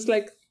I was just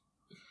like,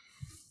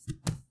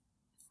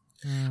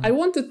 I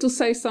wanted to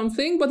say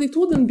something, but it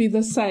wouldn't be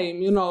the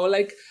same,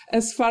 like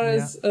as far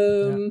as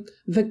the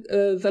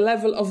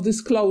level of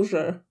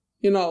disclosure,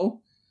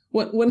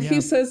 When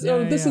he says,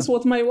 "Oh, this is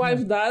what my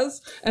wife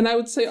does," and I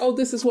would say, "Oh,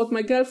 this is what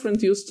my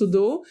girlfriend used to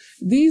do,"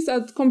 these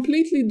are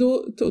completely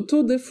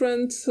two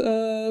different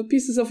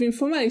pieces of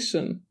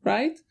information,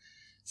 right?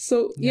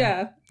 So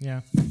yeah.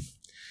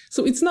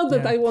 So it's not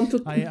that I want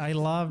to. I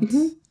loved.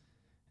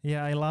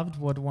 Yeah, I loved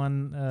what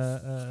one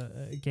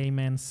gay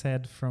man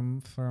said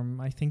from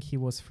I think he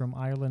was from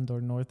Ireland or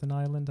Northern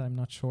Ireland, I'm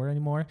not sure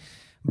anymore.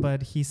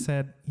 But he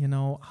said,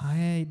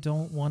 I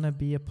don't want to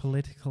be a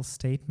political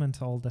statement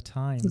all the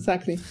time.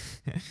 Exactly.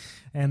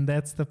 And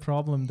that's the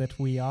problem that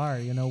we are.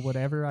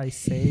 Whatever I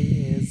say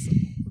is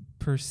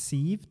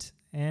perceived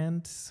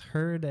and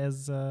heard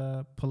as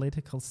a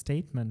political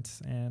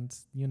statement. And,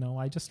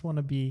 I just want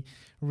to be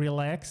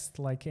relaxed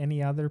like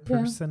any other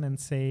person and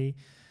say,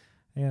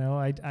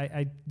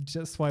 I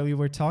just while we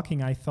were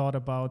talking, I thought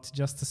about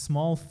just a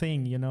small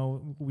thing.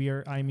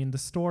 I'm in the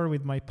store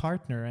with my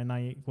partner,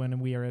 and when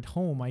we are at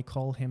home, I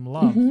call him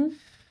love.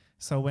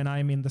 So when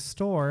I'm in the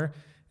store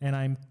and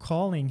I'm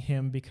calling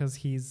him because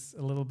he's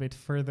a little bit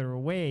further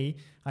away,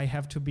 I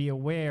have to be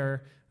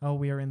aware,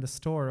 we are in the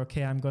store.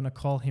 Okay, I'm going to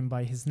call him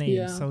by his name.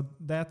 Yeah. So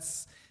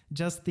that's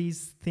just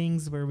these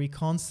things where we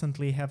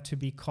constantly have to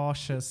be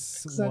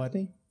cautious.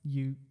 Exactly. What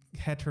you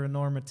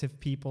heteronormative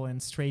people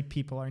and straight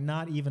people are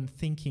not even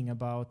thinking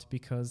about,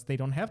 because they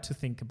don't have to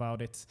think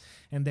about it,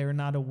 and they're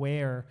not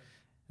aware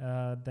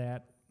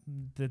that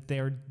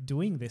they're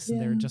doing this and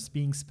they're just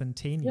being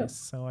spontaneous.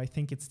 So I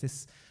think it's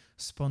this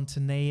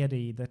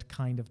spontaneity that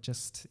kind of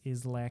just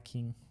is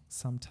lacking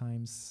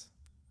sometimes,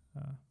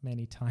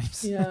 many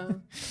times.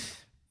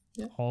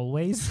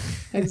 Always.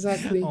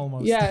 Exactly.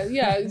 Almost.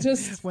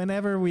 Just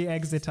whenever we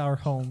exit our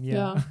home.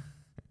 Yeah.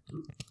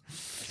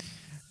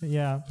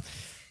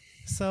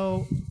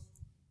 So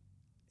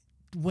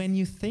when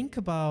you think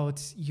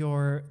about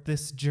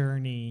this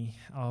journey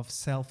of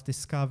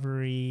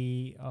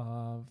self-discovery,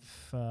 of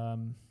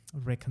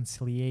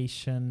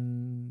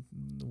reconciliation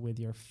with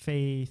your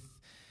faith,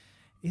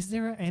 is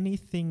there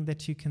anything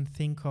that you can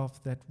think of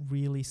that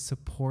really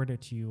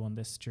supported you on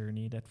this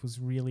journey, that was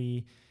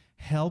really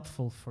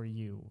helpful for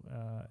you?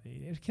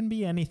 It can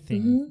be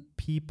anything,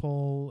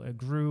 people, a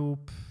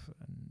group,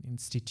 an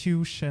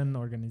institution,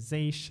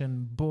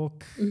 organization,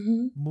 book,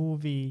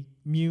 movie,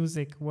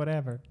 music,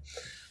 whatever.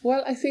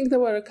 Well, I think there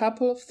were a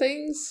couple of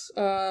things.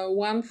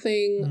 One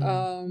thing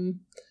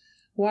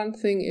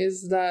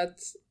is that,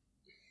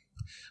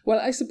 well,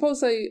 I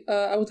suppose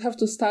I would have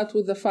to start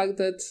with the fact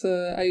that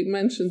I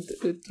mentioned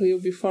it to you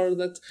before,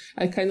 that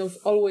I kind of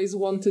always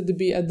wanted to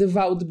be a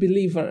devout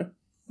believer.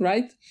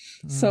 Right?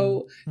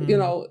 So,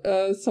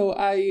 so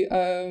I,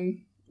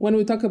 when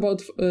we talk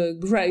about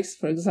grace,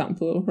 for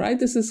example, right?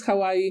 This is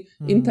how I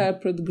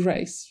interpret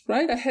grace,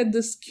 right? I had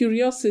this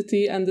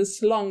curiosity and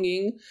this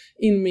longing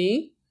in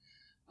me.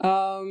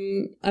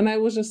 And I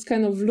was just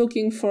kind of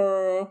looking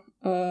for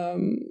a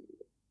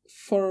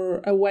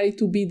way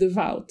to be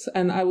devout.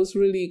 And I was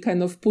really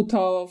kind of put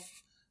off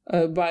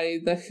by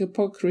the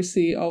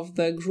hypocrisy of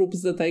the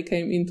groups that I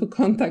came into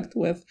contact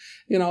with,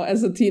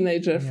 as a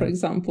teenager, for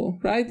example,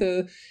 right?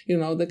 The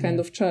kind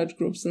of church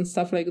groups and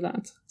stuff like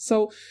that.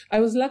 So I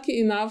was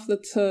lucky enough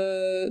that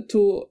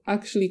to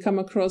actually come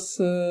across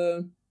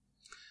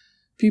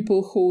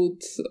people who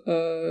would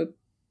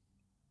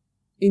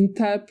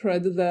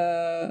interpret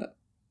the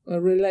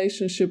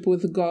relationship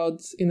with God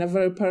in a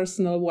very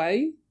personal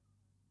way.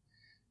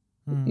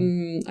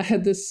 I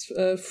had this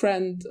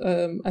friend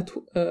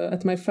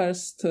at my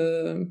first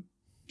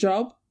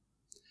job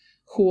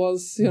who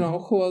was,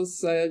 who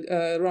was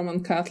a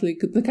Roman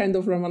Catholic, the kind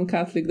of Roman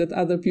Catholic that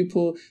other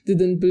people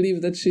didn't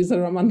believe that she's a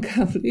Roman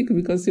Catholic,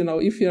 because,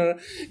 if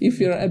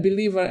you're a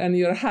believer and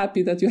you're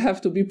happy that you have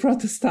to be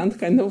Protestant,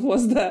 kind of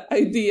was the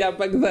idea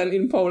back then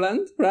in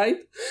Poland, right?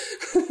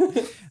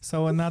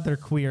 So another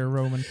queer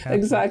Roman Catholic.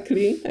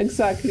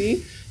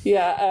 Exactly.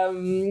 Yeah,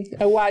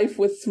 a wife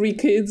with 3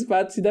 kids,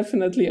 but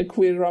definitely a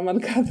queer Roman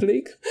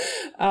Catholic.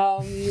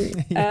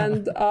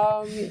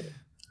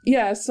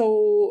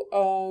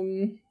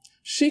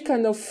 She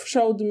kind of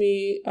showed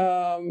me,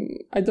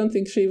 I don't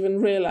think she even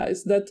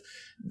realized that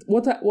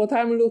what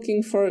I'm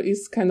looking for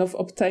is kind of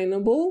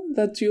obtainable,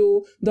 that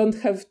you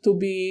don't have to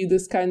be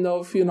this kind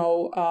of,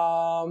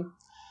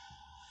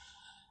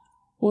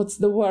 what's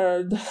the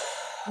word?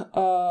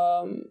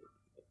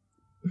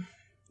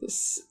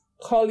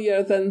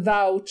 Holier than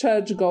thou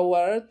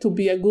churchgoer to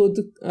be a good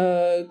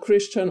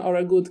Christian or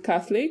a good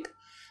Catholic.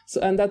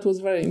 So, and that was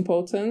very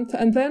important.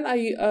 And then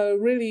I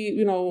really,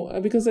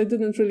 because I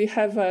didn't really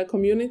have a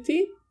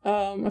community,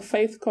 a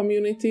faith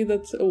community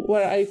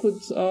where I could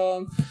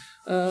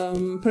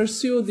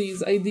pursue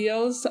these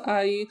ideals,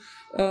 I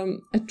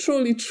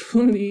truly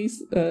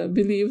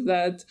believe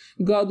that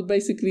God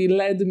basically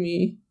led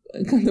me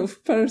kind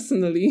of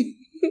personally.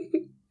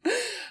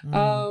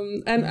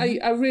 And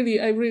I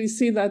really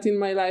see that in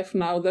my life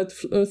now, that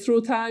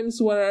through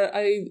times where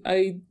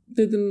I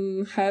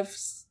didn't have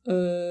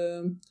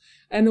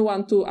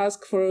anyone to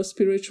ask for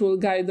spiritual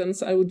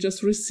guidance, I would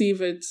just receive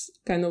it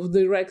kind of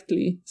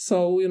directly.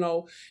 So,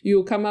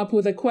 you come up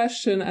with a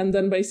question, and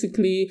then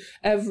basically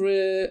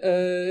every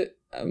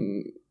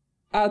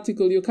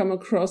article you come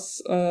across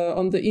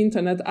on the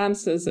internet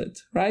answers it,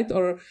 right?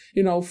 Or,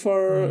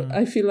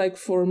 I feel like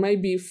for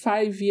maybe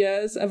 5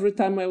 years, every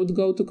time I would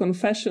go to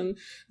confession,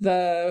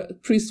 the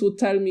priest would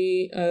tell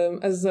me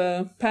as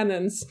a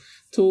penance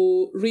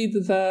to read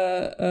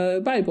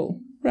the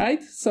Bible,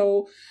 right?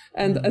 So,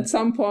 and at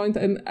some point,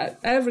 and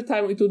every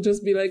time it would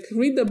just be like,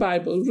 read the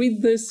Bible,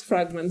 read this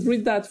fragment,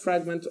 read that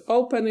fragment,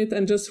 open it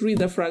and just read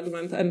the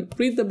fragment, and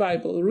read the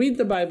Bible, read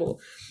the Bible.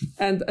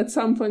 And at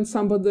some point,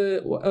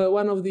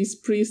 one of these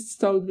priests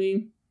told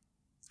me,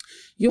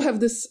 you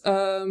have this,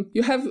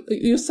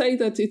 you say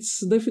that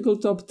it's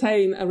difficult to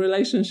obtain a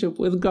relationship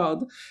with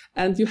God,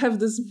 and you have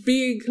this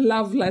big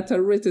love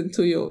letter written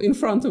to you in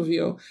front of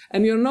you,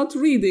 and you're not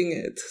reading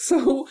it.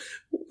 So,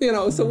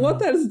 so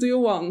what else do you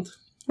want?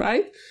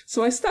 Right?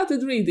 So I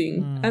started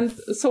reading. And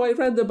so I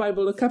read the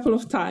Bible a couple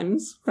of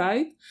times,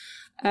 right?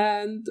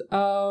 And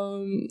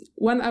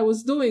when I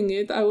was doing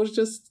it, I was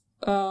just,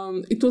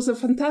 it was a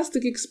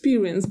fantastic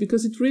experience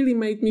because it really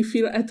made me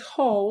feel at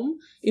home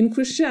in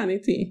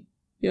Christianity,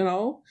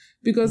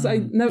 because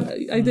I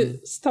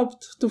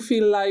stopped to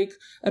feel like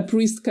a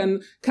priest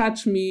can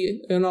catch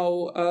me,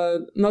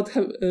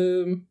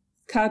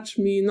 catch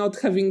me not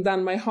having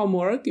done my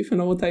homework, if you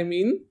know what I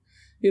mean,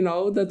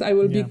 that I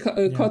will be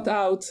caught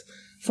out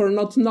for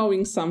not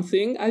knowing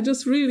something. I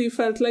just really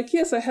felt like,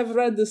 yes, I have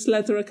read this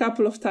letter a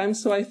couple of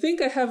times, so I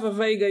think I have a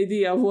vague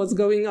idea of what's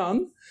going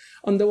on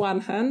the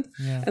one hand.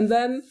 Yeah. And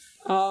then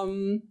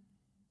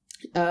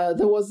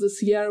there was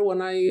this year when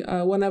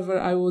whenever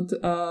I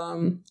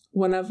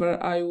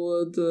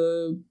would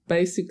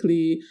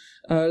basically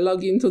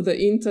log into the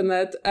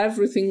internet,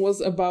 everything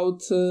was about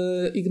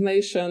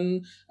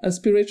Ignatian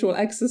spiritual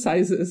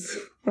exercises,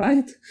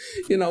 right?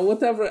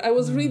 Whatever. I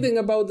was reading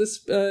about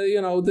this,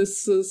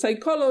 this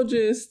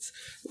psychologist.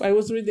 I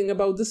was reading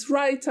about this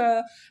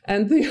writer,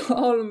 and they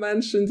all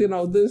mentioned,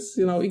 this,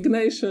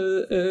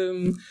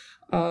 Ignatian,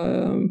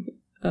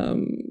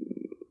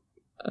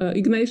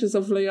 Ignatius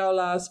of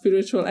Loyola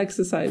spiritual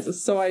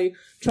exercises. So I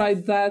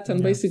tried that,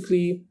 and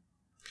basically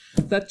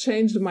that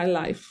changed my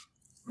life,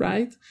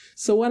 right?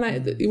 So when I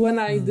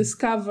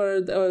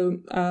discovered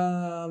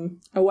a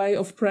way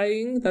of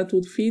praying that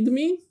would feed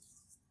me,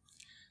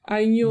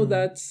 I knew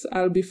that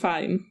I'll be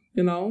fine,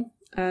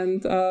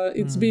 and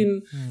it's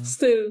been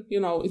still,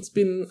 it's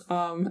been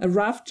a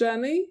rough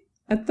journey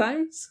at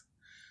times,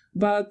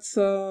 but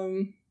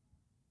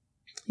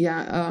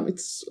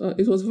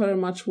it was very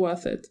much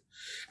worth it.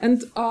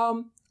 And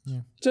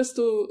just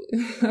to,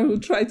 I will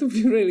try to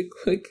be really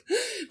quick,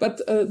 but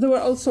there were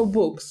also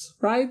books,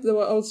 right? There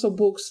were also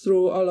books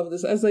through all of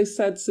this. As I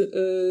said,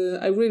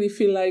 I really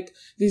feel like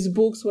these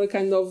books were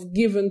kind of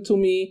given to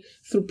me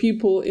through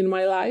people in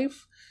my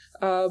life,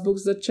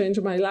 books that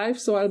changed my life.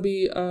 So I'll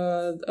be,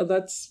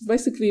 that's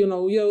basically,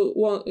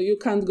 you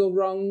can't go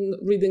wrong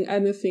reading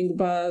anything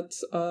but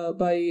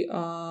by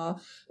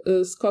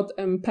Scott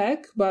M.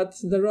 Peck, but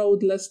The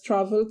Road Less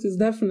Traveled is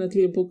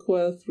definitely a book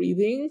worth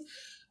reading.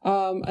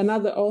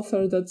 Another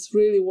author that's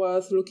really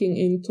worth looking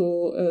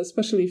into,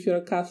 especially if you're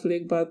a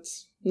Catholic, but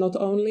not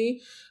only,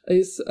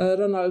 is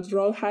Ronald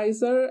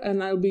Rolheiser,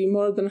 and I'll be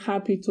more than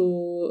happy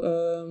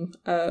to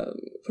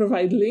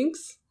provide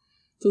links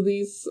to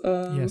these.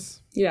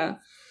 Yes. Yeah.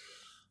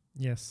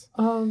 Yes.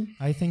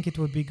 I think it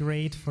would be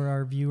great for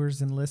our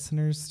viewers and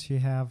listeners to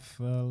have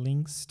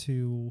links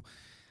to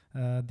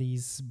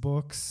these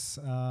books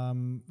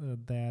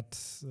that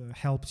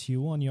helped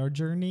you on your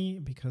journey,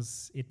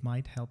 because it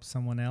might help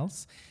someone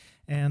else.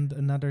 And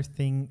another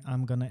thing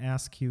I'm going to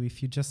ask you,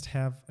 if you just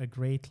have a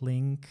great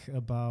link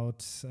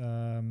about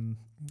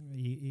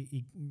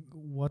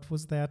what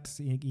was that?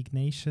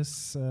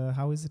 Ignatius,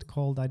 how is it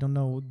called? I don't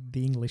know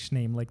the English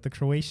name, like the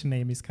Croatian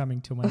name is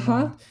coming to my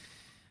mind.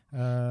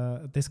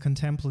 This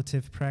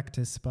contemplative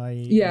practice by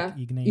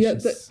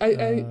Ignatius.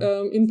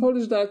 In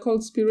Polish they are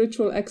called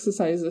spiritual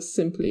exercises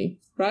simply,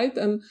 right?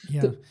 And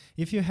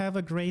if you have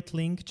a great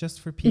link just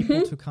for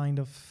people to kind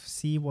of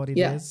see what it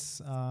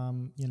is,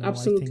 absolutely. I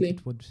think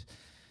it would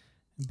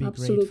be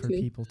great for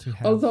people to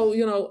have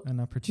an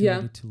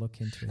opportunity to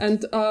look into it.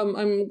 And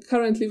I'm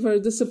currently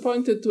very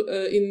disappointed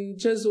in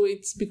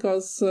Jesuits,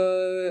 because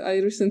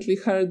I recently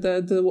heard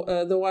that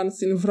the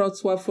ones in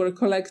Wrocław were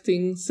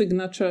collecting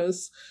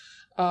signatures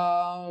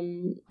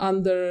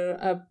under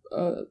a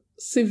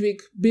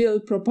civic bill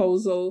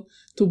proposal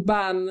to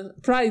ban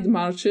pride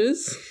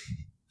marches,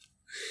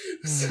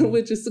 so,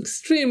 which is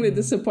extremely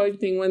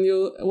disappointing when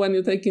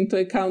you take into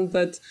account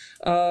that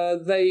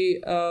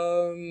they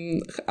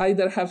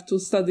either have to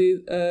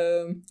study,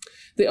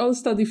 they all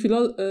study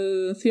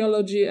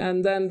theology,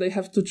 and then they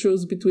have to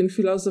choose between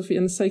philosophy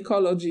and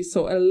psychology.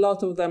 So a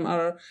lot of them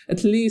are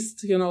at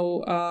least,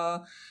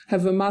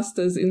 have a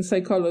master's in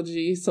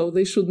psychology, so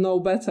they should know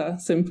better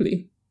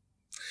simply.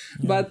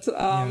 But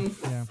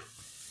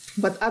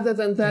but other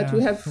than that,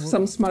 we have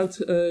some smart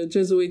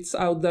Jesuits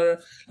out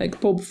there, like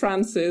Pope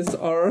Francis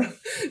or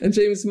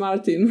James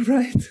Martin,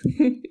 right?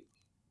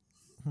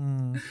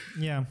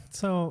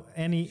 So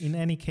in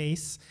any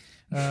case,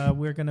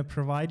 We're going to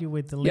provide you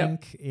with the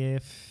link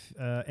if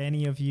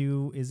any of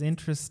you is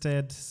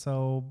interested.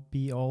 So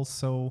be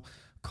also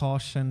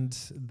cautioned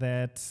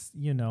that,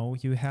 you know,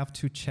 you have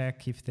to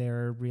check if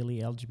they're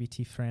really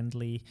LGBT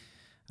friendly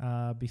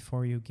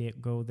before you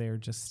go there.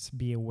 Just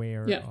be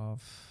aware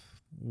of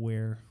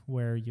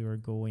where you're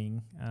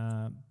going,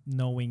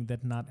 knowing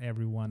that not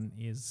everyone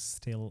is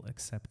still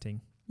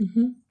accepting.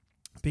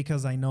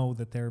 Because I know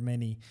that there are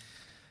many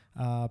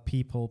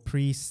people,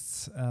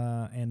 priests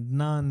and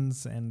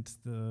nuns and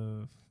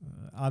the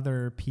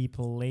other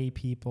people, lay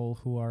people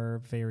who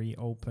are very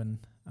open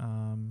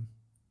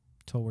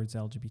towards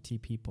LGBT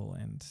people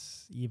and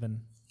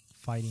even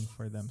fighting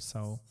for them.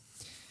 So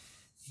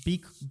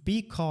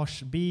be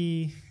cautious,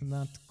 be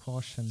not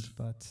cautioned,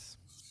 but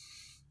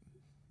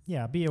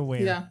be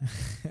aware. Yeah,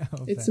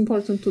 it's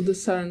important to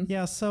discern.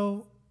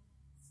 So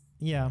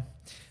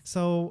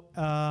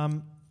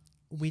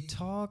we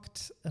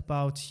talked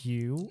about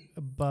you,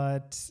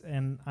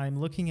 and I'm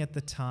looking at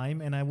the time,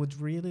 and I would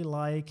really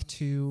like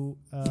to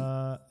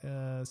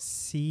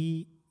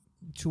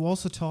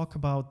also talk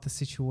about the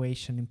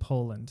situation in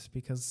Poland,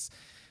 because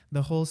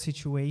the whole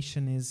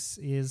situation is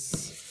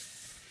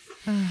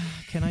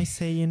can I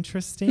say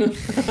interesting?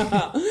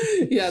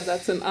 Yeah,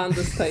 that's an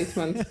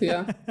understatement.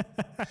 Yeah.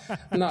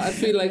 No, I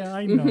feel like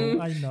I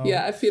know.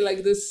 Yeah, I feel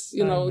like this,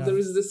 know, there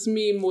is this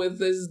meme with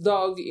this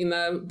dog in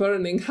a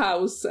burning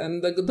house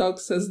and the dog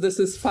says this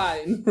is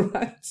fine,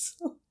 right?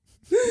 So,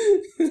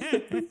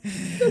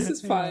 this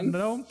is fine.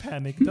 Don't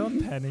panic.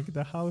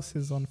 The house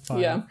is on fire.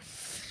 Yeah.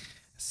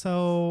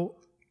 So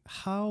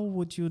how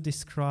would you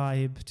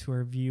describe to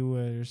our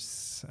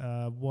viewers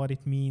what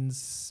it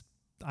means?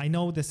 I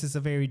know this is a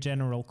very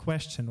general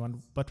question,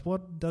 but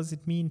what does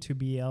it mean to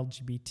be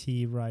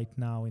LGBT right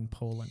now in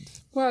Poland?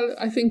 Well,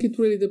 I think it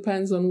really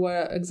depends on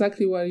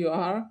exactly where you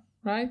are,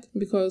 right?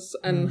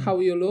 And how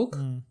you look.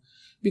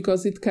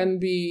 Because it can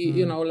be,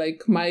 you know,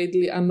 like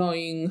mildly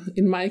annoying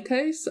in my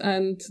case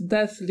and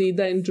deathly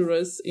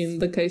dangerous in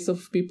the case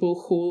of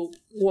people who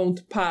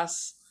won't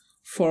pass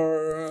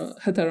for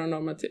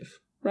heteronormative,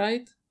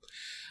 right?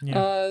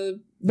 Yeah.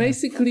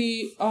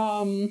 Basically,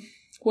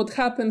 what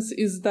happens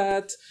is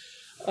that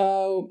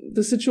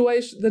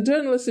the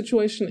general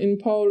situation in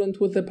Poland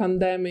with the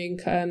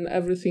pandemic and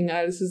everything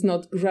else is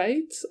not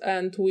great.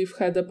 And we've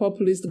had a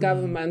populist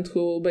government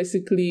who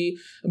basically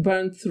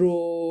burned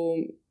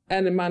through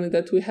any money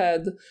that we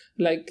had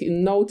like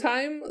in no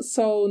time.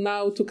 So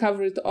now to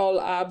cover it all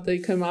up, they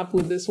came up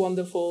with this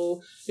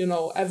wonderful, you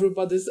know,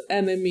 everybody's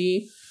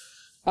enemy,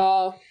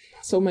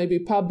 so maybe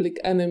public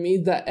enemy,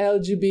 the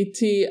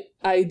LGBT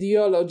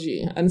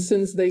ideology. And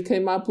since they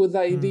came up with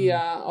the idea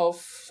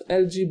of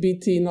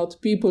LGBT,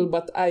 not people,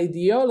 but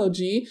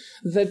ideology,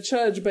 the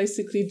church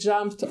basically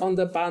jumped on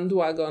the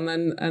bandwagon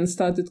and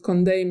started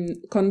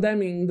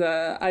condemning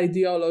the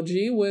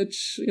ideology,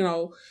 which, you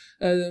know,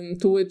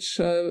 to which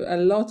a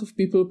lot of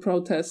people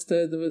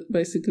protested,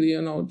 basically,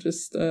 you know,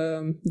 just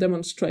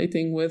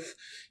demonstrating with,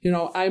 you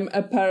know, I'm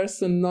a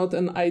person, not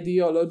an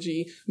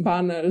ideology,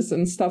 banners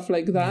and stuff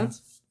like that. Yeah.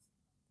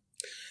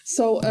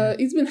 So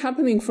it's been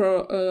happening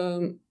for,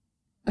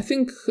 I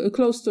think,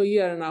 close to a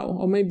year now,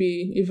 or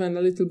maybe even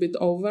a little bit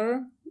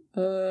over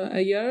a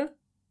year.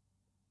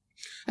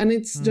 And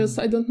it's just,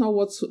 I don't know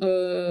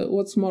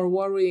what's more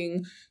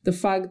worrying, the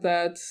fact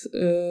that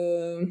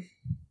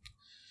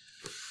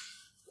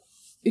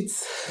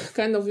it's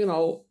kind of, you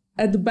know,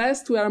 at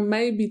best we are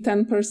maybe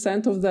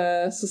 10% of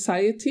the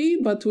society,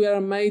 but we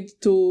are made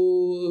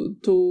to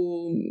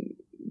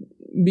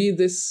be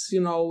this, you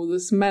know,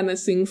 this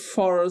menacing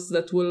force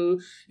that will,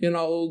 you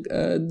know,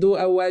 do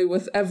away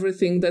with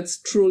everything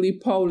that's truly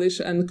Polish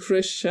and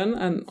Christian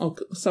and,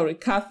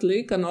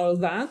 Catholic and all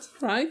that,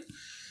 right?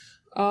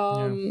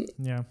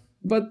 Yeah.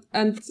 But,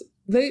 and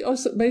they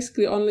also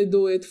basically only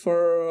do it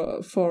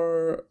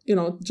for, you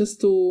know,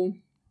 just to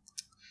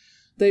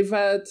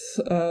divert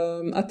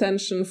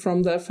attention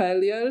from their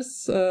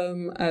failures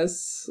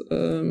as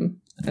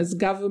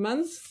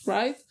government,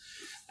 right?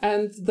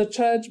 And the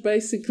church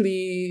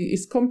basically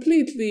is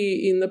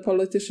completely in the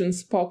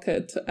politician's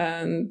pocket,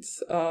 and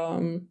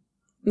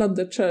not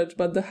the church,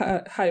 but the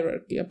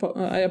hierarchy.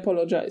 I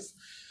apologize.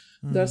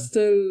 There's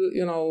still,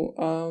 you know,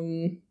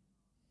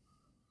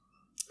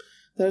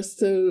 there's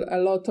still a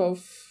lot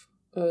of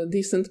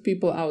decent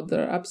people out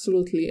there,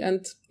 absolutely.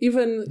 And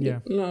even, you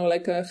know,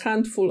 like a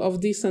handful of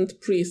decent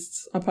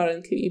priests,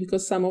 apparently,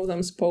 because some of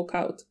them spoke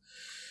out.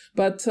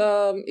 But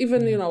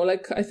even, you know,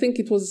 like I think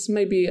it was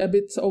maybe a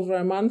bit over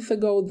a month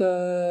ago,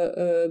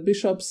 the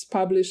bishops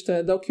published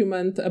a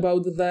document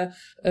about the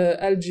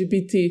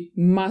LGBT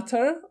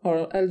matter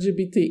or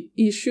LGBT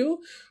issue,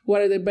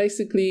 where they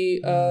basically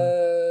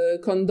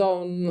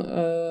condone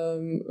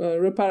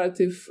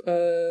reparative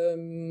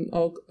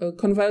or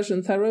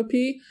conversion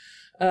therapy,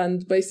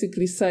 and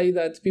basically say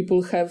that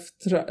people have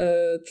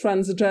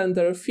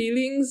transgender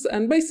feelings,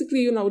 and basically,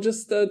 you know,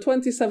 just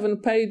 27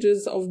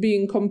 pages of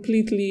being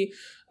completely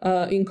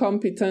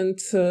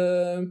incompetent,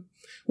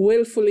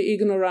 willfully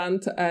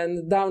ignorant,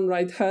 and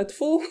downright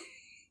hurtful.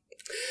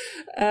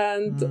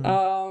 And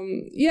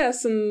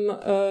yes,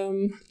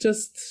 and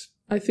just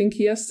I think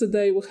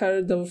yesterday we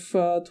heard of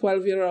a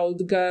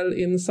 12-year-old girl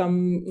in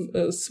some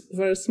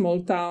very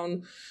small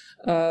town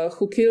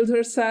who killed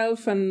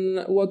herself,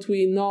 and what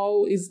we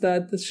know is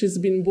that she's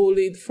been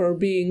bullied for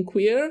being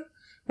queer,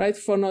 right?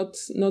 For not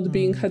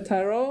being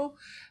hetero,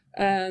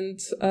 and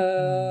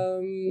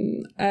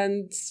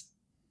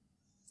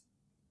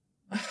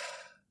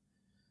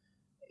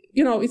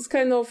you know,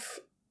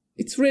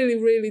 it's really,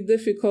 really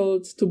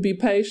difficult to be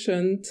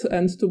patient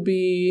and to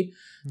be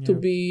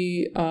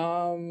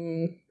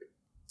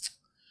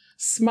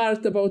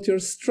smart about your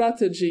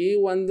strategy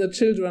when the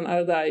children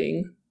are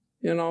dying,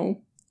 you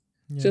know.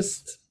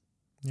 Yes.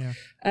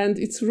 And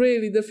it's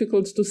really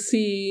difficult to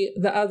see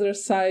the other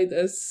side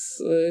as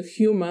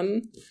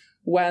human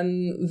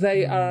when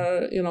they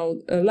are, you know,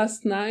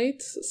 last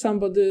night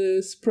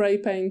somebody spray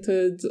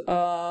painted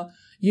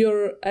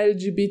your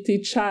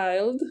LGBT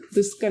child,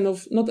 this kind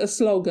of, not a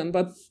slogan,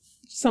 but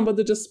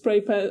somebody just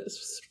spray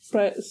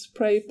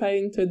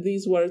painted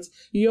these words,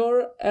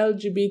 your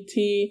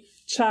LGBT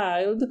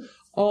child,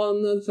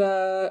 on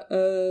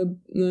the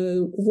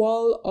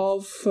wall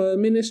of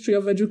Ministry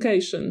of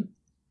Education.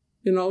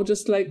 You know,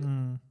 just like,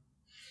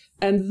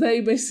 and they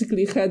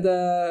basically had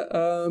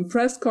a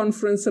press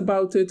conference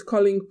about it,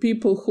 calling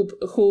people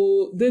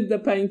who did the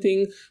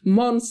painting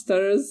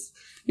monsters,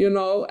 you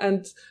know,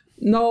 and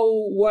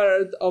no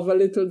word of a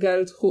little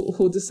girl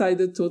who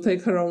decided to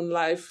take her own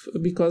life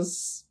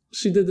because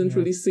she didn't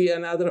really see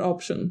another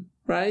option,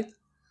 right?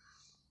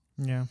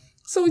 Yeah.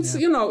 So it's,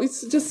 you know,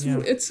 it's just,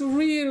 it's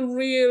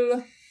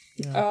real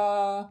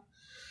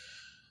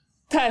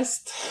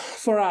test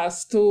for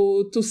us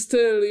to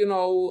still, you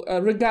know,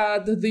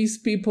 regard these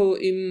people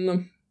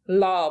in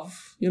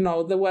love, you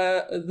know, the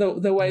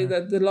way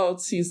that the Lord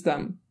sees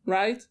them,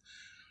 right?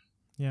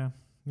 Yeah.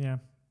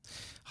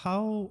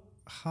 How,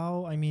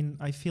 I mean,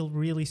 I feel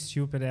really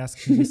stupid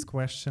asking this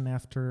question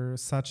after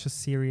such a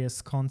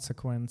serious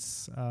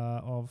consequence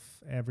of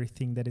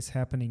everything that is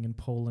happening in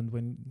Poland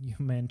when you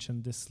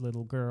mentioned this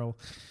little girl,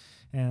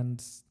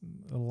 and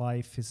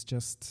life is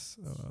just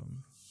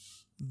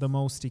the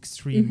most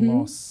extreme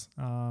loss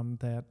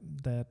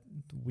that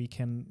we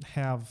can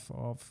have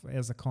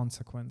as a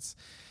consequence.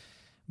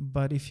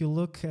 But if you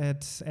look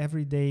at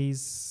everyday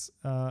lives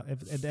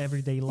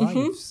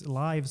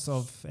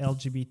of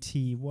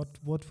LGBT,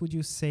 what would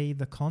you say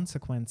the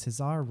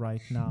consequences are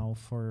right now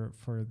for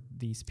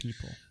these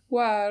people?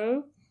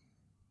 Well,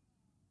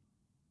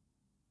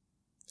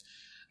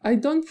 I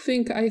don't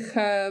think I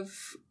have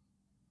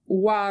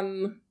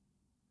one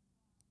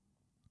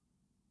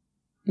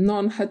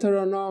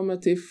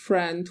non-heteronormative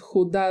friend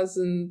who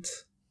doesn't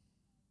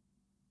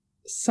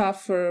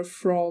suffer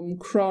from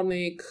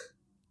chronic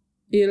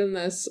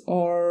illness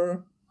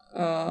or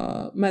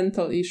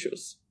mental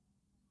issues.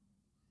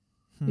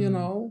 You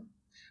know,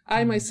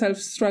 I myself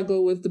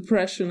struggle with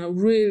depression. I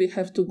really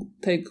have to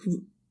take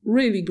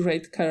really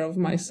great care of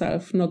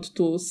myself not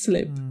to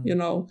slip, you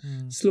know,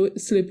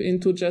 slip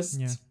into just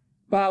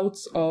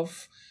bouts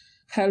of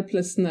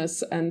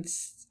helplessness and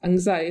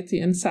anxiety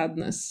and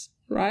sadness,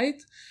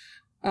 right?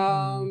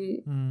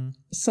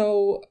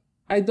 So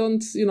I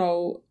don't, you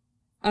know,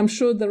 I'm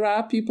sure there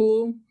are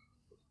people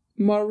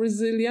more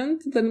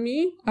resilient than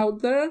me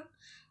out there,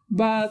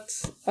 but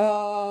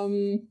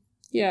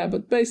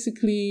but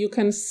basically you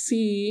can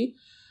see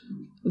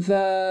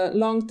the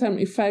long-term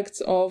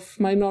effects of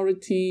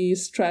minority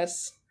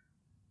stress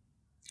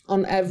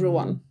on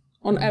everyone.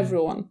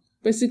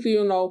 Basically,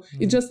 you know,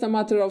 it's just a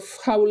matter of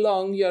how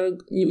long you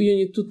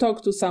need to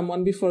talk to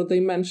someone before they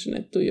mention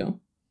it to you,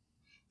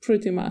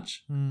 pretty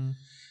much.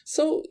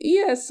 So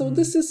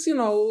this is, you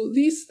know,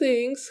 these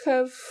things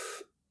have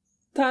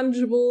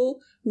tangible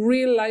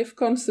real life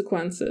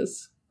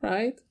consequences,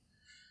 right?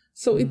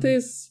 So it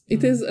is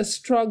a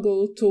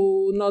struggle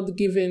to not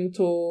give in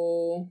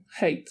to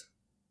hate.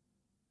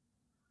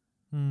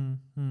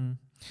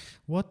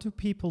 What do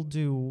people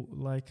do?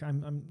 Like,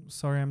 I'm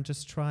sorry, I'm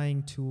just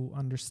trying to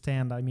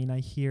understand. I mean, I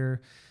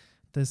hear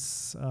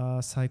this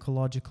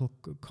psychological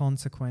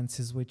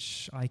consequences,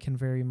 which I can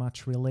very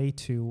much relate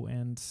to,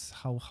 and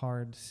how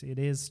hard it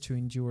is to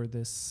endure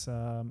this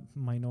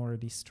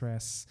minority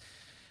stress.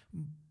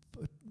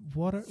 But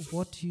what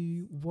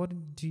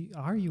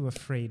are you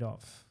afraid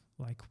of?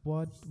 Like,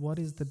 what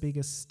is the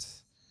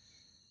biggest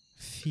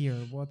fear?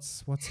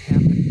 What's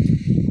happening to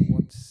people?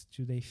 What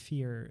do they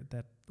fear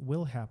that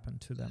will happen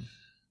to them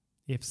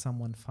if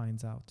someone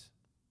finds out?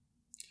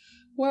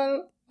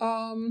 Well,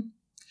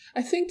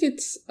 I think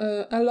it's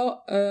a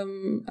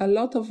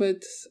lot of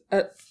it,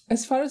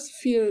 as far as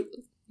fear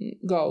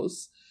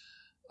goes.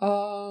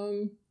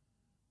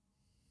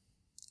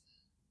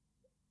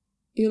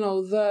 You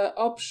know, the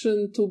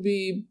option to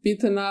be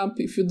beaten up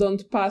if you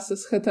don't pass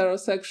as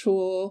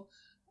heterosexual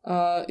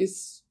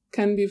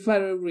can be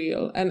very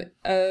real. And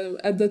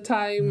at the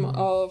time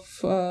of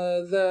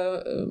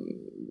the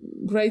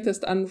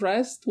greatest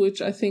unrest,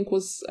 which I think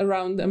was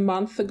around a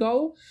month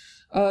ago,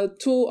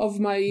 two of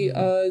my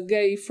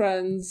gay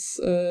friends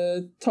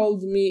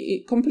told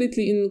me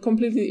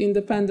completely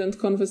independent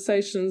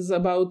conversations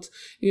about,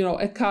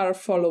 a car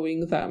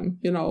following them.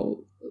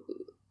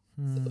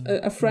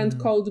 A friend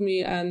called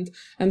me and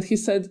he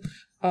said,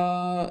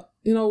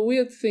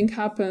 weird thing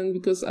happened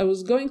because I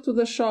was going to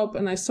the shop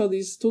and I saw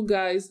these two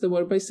guys that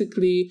were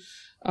basically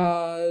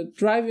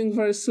driving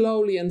very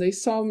slowly, and they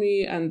saw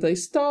me and they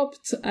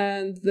stopped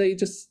and they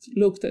just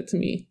looked at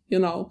me,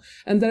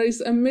 and there is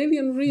a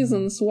million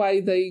reasons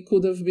why they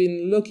could have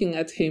been looking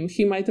at him.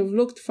 He might have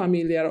looked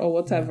familiar or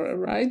whatever,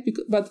 right?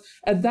 But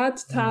at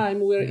that time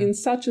we're in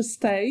such a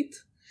state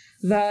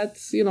that,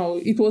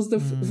 it was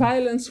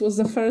violence was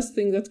the first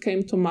thing that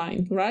came to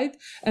mind, right?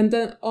 And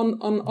then on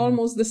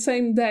almost the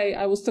same day,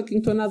 I was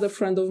talking to another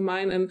friend of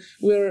mine, and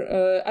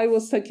I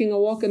was taking a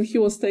walk and he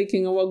was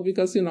taking a walk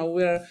because,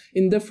 we're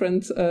in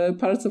different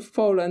parts of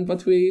Poland,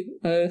 but we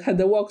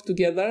had a walk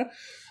together.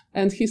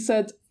 And he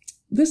said,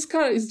 this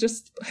car has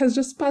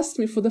just passed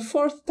me for the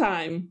fourth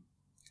time,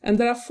 and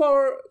there are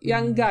 4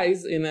 young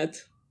guys in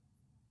it,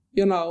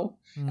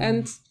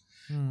 and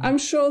I'm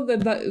sure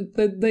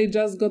that they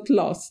just got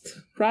lost,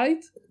 right?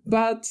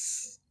 But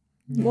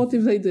what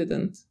if they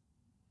didn't?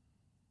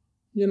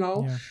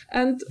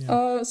 And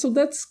so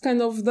that's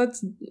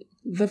that's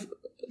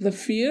the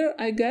fear,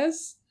 I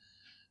guess.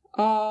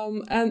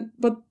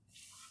 But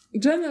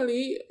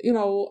generally,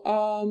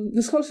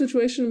 this whole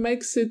situation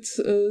makes it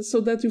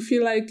so that you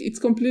feel like it's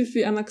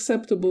completely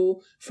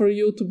unacceptable for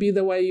you to be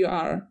the way you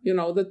are,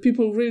 that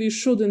people really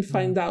shouldn't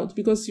find out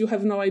because you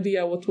have no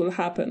idea what will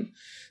happen.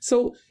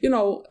 So,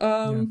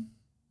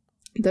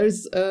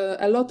 there's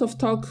a lot of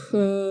talk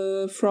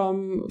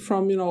from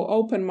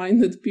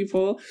open-minded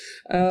people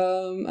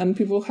and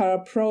people who are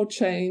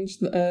pro-change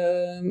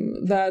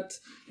that,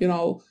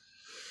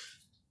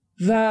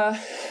 the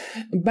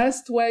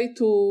best way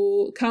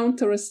to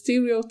counter a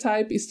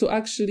stereotype is to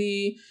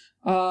actually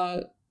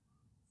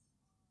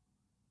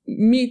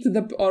meet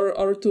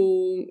or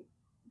to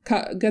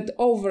get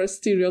over a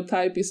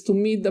stereotype is to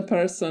meet the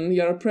person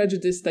you're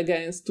prejudiced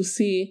against, to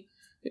see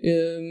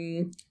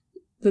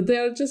that they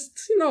are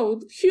just,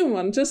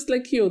 human, just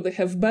like you. They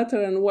have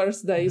better and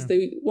worse days.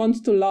 They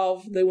want to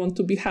love. They want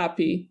to be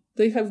happy.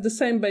 They have the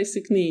same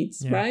basic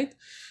needs, right?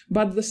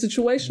 But the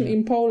situation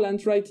in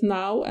Poland right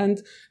now,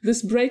 and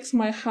this breaks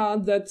my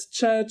heart that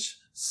church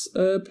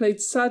played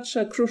such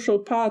a crucial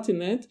part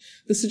in it.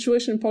 The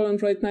situation in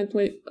Poland right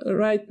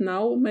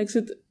now makes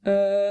it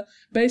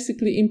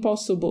basically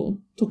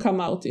impossible to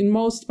come out in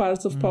most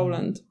parts of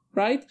Poland,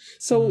 right?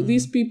 So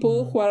these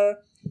people who are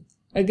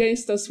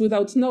against us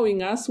without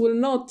knowing us will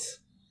not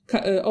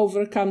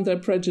overcome their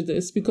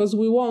prejudice, because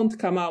we won't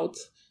come out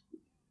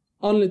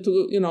only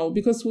to,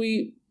 because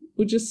we're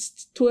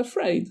just too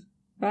afraid,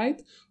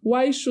 right?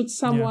 Why should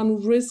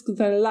someone risk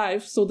their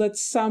life so that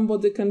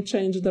somebody can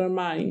change their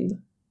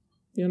mind?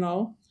 Their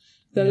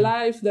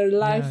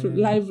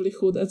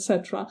livelihood,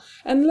 etc.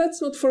 And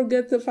let's not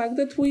forget the fact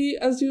that we,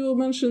 as you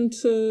mentioned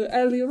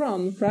earlier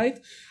on, right?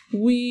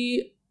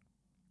 We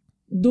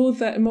do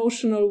the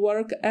emotional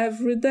work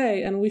every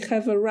day, and we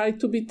have a right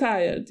to be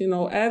tired.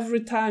 Every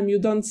time you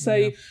don't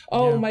say,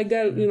 my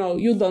girl,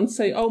 you don't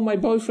say, oh, my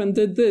boyfriend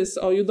did this,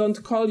 or you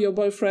don't call your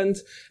boyfriend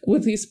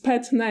with his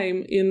pet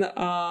name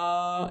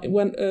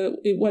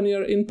when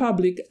you're in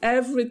public.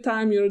 Every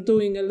time you're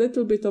doing a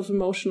little bit of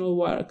emotional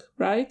work,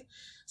 right?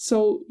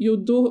 So you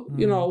do,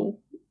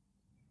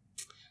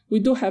 we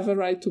do have a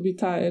right to be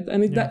tired,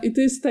 and it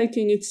is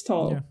taking its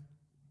toll.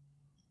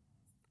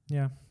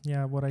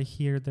 Yeah, what I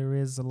hear, there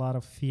is a lot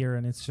of fear,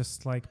 and it's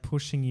just like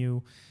pushing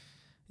you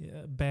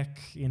back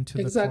into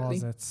the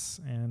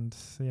closets. And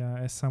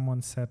as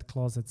someone said,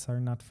 closets are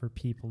not for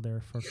people,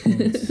 they're for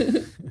clothes.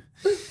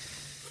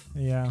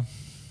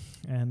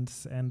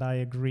 And I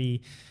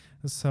agree.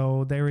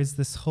 So there is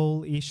this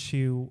whole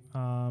issue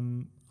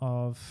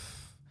of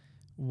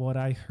what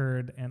I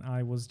heard, and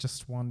I was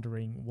just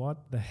wondering,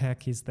 what the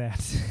heck is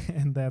that?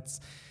 And that's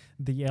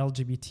the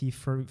LGBT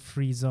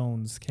free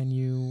zones. Can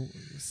you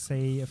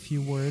say a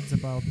few words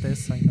about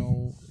this? I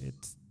know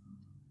it's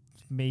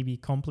maybe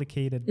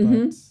complicated,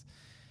 but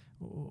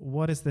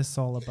what is this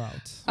all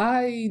about?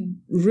 I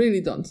really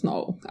don't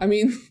know. I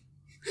mean,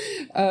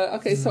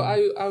 so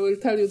I will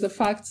tell you the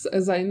facts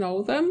as I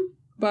know them,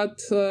 but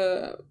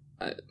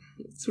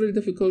it's really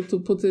difficult to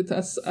put it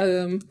as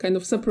kind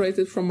of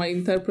separated from my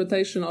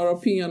interpretation or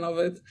opinion of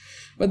it.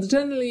 But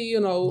generally,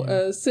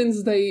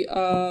 since they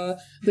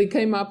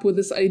came up with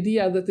this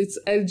idea that it's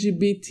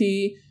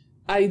LGBT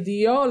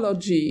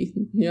ideology,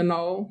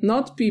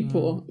 not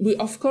people.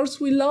 Of course,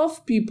 we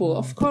love people.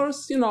 Of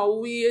course,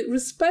 we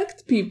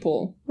respect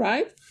people,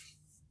 right?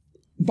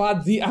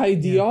 But the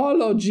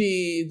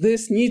ideology,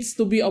 this needs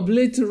to be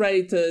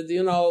obliterated,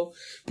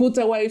 put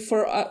away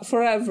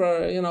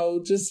forever,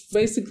 just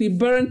basically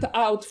burnt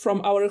out from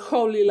our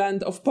holy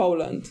land of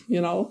Poland,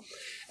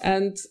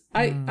 And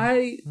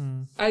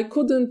I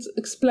couldn't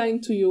explain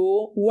to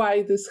you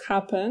why this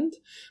happened,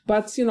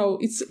 but,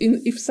 it's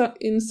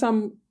in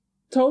some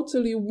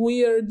totally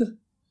weird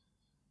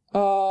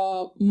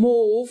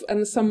move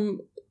and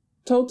some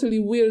totally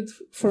weird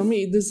for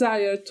me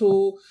desire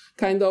to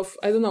kind of,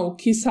 I don't know,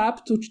 kiss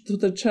up to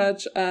the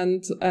church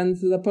and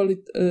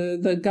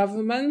the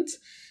government.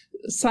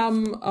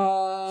 Some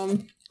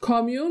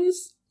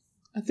communes,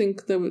 I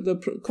think the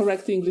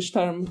correct English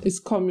term is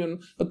commune,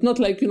 but not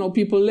like,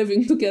 people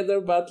living together,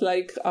 but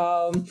like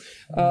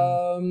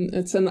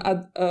it's an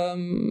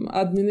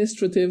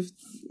administrative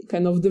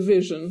kind of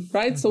division,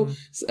 right? So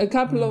a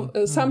couple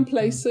of some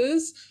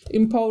places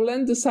in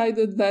Poland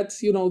decided that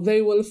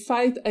they will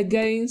fight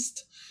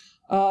against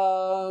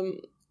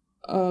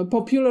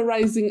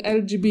popularizing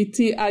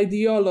LGBT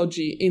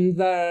ideology in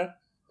their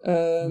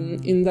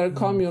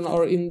commune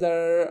or in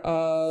their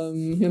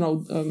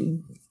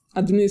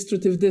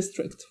administrative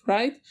district,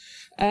 right?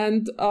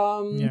 And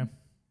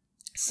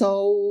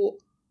so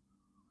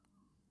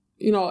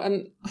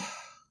and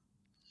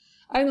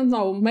I don't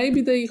know, maybe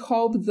they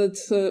hope that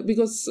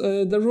because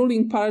the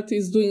ruling party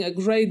is doing a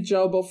great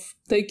job of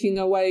taking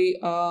away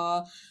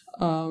power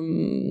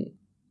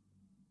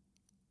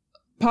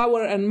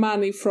and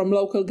money from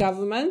local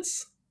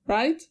governments,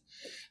 right?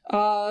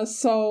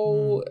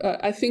 So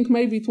I think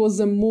maybe it was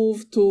a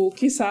move to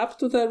kiss up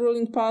to the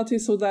ruling party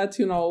so that,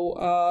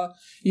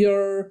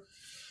 your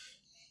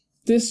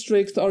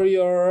district or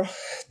your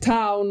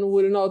town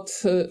will not,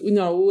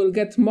 will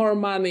get more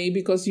money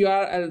because you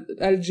are an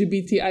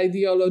LGBT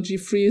ideology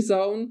free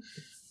zone,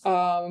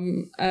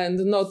 and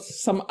not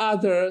some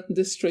other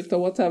district or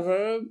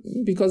whatever,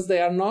 because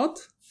they are not.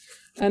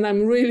 And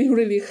I'm really,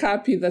 really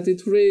happy that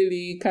it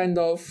really kind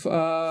of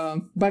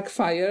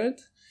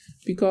backfired,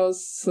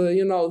 because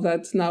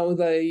that now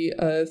they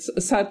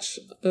such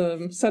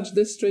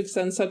districts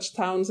and such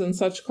towns and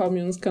such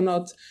communes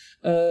cannot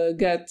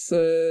get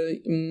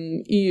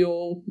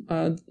EU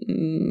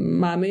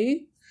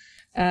money,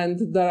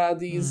 and there are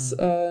these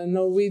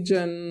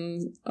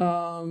Norwegian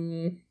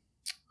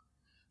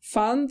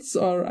funds,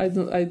 or I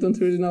don't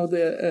really know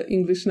the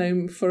English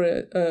name for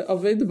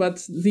of it,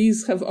 but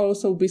these have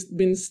also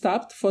been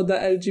stopped for the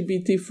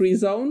LGBT free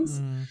zones.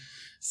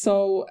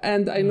 So,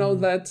 and I know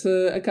that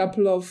a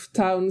couple of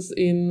towns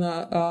in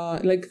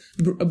like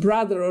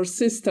brother or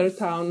sister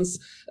towns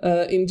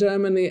in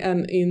Germany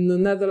and in the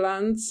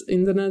Netherlands,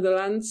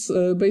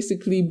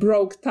 basically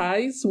broke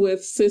ties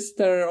with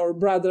sister or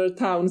brother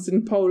towns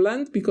in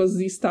Poland because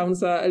these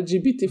towns are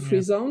LGBT free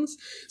zones.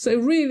 So I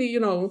really,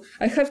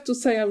 I have to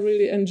say I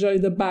really enjoy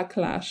the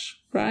backlash,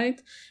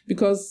 right?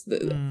 Because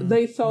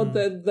they thought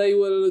that they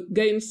will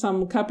gain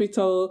some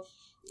capital,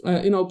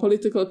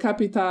 political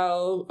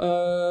capital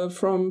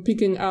from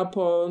picking up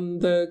on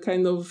the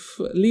kind of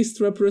least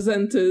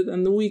represented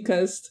and the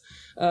weakest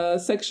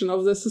section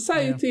of the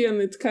society,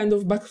 and it kind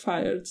of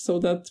backfired. So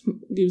that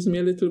gives me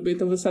a little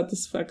bit of a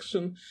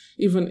satisfaction,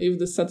 even if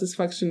the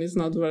satisfaction is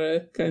not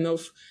very kind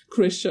of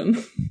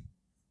Christian.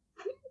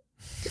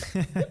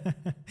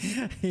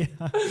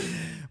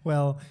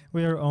 Well,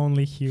 we're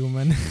only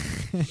human.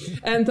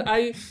 and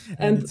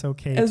it's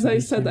okay, as I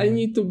said, human. I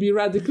need to be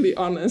radically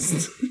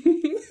honest.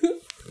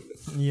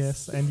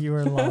 Yes, and you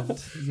are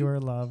loved. You are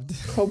loved.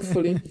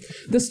 Hopefully.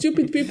 The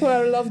stupid people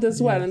are loved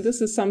as well. And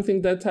this is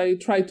something that I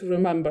try to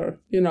remember,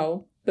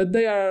 that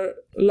they are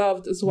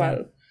loved as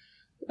well.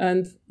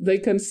 And they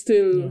can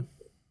still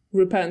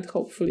repent,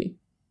 hopefully.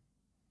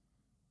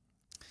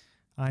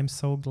 I'm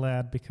so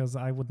glad, because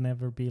I would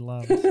never be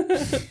loved.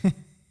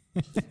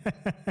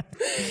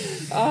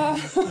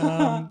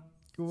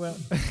 Well,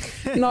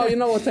 no, you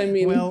know what I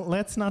mean. Well,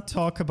 let's not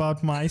talk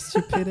about my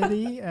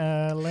stupidity.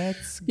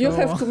 Let's go. You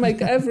have to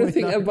make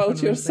everything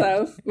about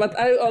yourself, but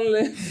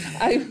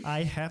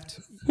I have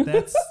to.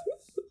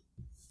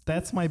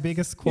 That's my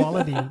biggest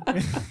quality.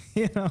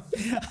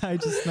 I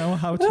just know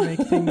how to make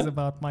things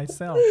about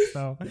myself.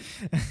 So,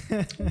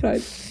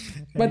 right.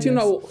 But you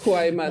know who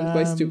I meant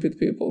by stupid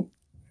people.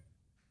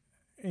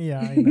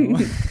 Yeah, I know.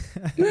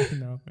 I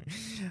know.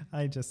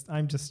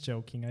 I'm just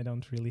joking. I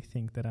don't really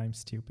think that I'm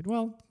stupid.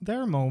 Well,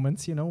 there are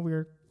moments,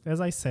 as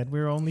I said,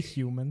 we're only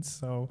humans.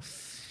 So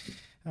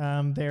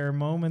there are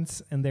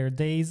moments and there are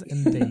days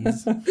and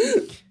days.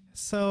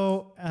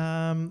 So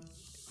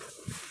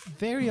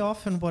very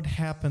often what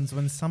happens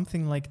when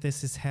something like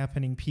this is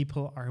happening,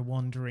 people are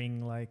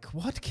wondering, like,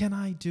 what can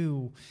I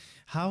do?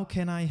 How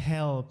can I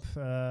help?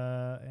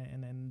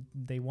 And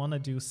they want to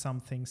do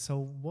something.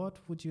 So what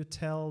would you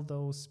tell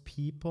those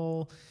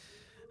people?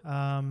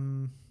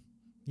 I'm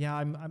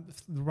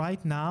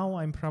right now,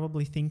 I'm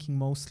probably thinking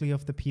mostly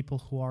of the people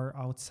who are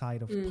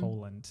outside of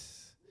Poland.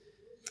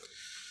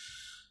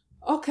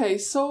 Okay,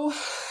 so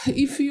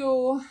if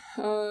you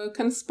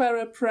can spare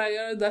a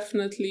prayer,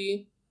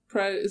 definitely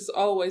prayer is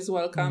always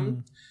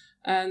welcome.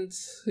 And,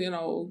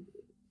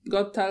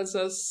 God tells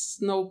us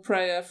no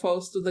prayer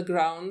falls to the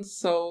ground.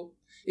 So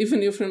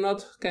even if you're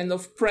not kind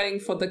of praying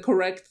for the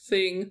correct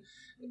thing,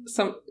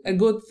 a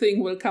good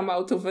thing will come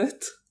out of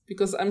it.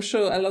 Because I'm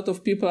sure a lot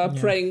of people are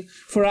praying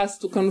for us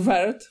to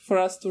convert, for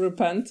us to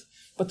repent,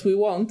 but we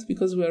won't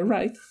because we're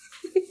right.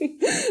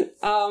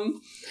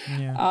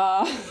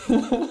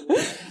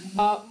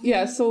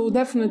 So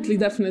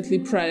definitely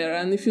prayer.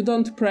 And if you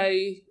don't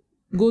pray,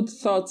 good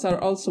thoughts are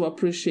also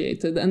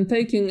appreciated, and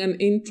taking an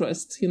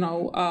interest.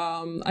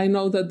 I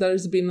know that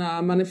there's been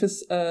a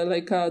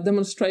a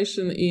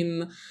demonstration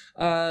in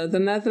the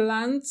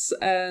Netherlands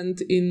and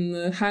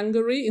in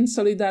Hungary in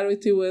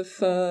solidarity with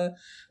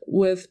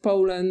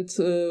Poland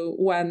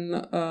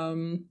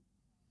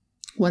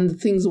when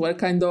things were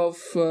kind of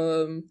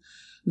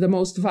the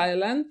most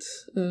violent.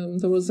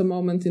 There was a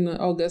moment in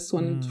August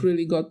when it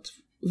really got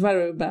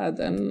very bad,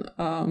 and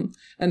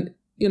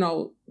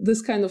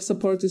this kind of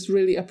support is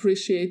really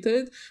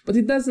appreciated, but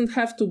it doesn't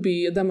have to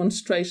be a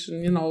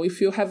demonstration.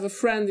 If you have a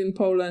friend in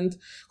Poland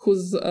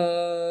who's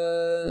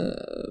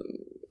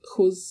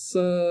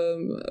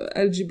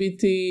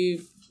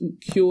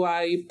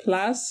LGBTQI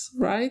plus,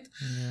 right?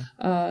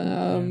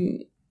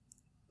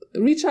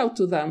 Reach out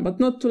to them, but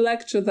not to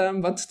lecture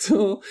them, but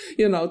to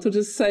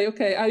just say,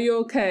 okay, are you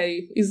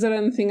okay? Is there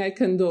anything I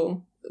can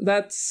do?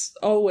 That's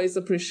always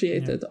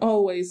appreciated,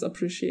 always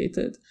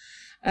appreciated.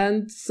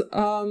 And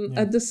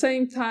at the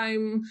same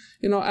time,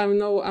 I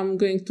know I'm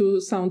going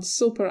to sound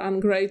super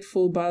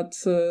ungrateful, but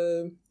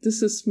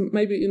this is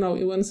maybe,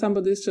 when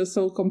somebody is just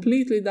so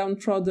completely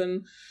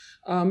downtrodden,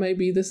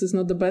 maybe this is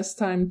not the best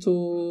time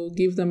to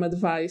give them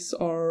advice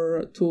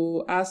or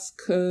to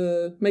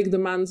make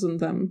demands on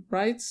them,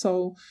 right?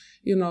 So,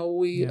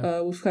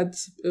 we've had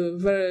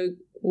very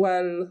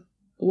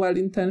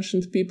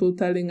well-intentioned people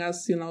telling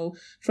us,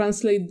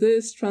 translate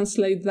this,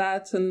 translate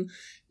that, and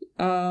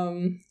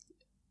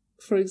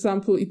for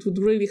example, it would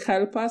really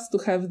help us to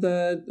have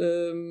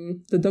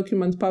the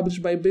document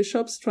published by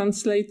bishops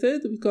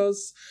translated,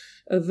 because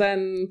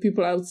then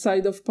people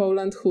outside of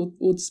Poland who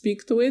would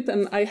speak to it.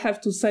 And I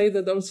have to say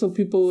that also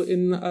people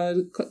in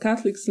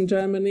Catholics in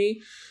Germany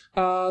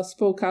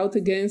spoke out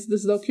against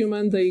this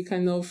document. They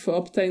kind of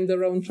obtained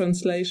their own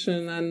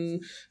translation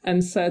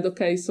and said,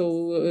 okay,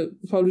 so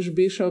Polish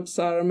bishops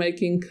are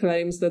making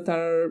claims that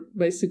are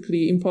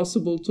basically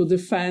impossible to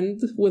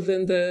defend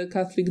within the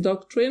Catholic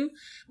doctrine,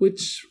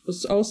 which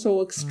was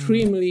also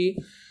extremely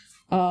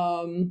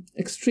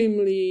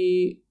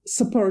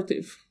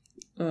supportive.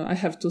 I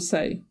have to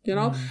say,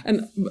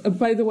 And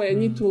by the way, I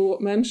need to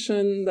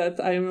mention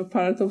that I am a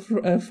part of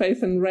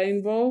Faith and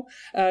Rainbow,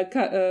 a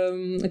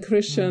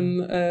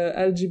Christian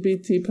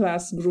LGBT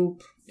plus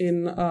group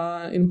in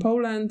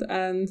Poland,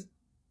 and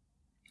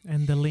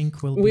the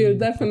link will. We'll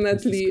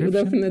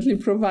definitely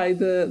provide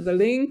the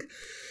link.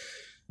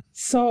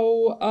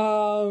 So.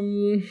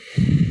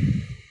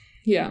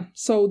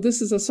 So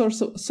this is a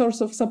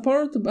source of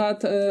support,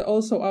 but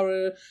also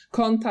our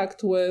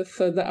contact with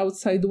the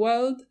outside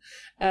world.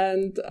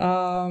 And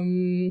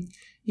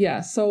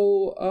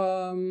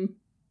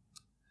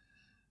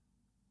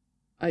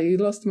I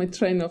lost my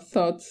train of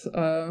thought.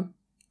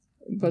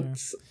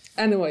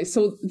 Anyway,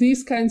 so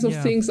these kinds of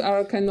things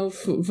are kind of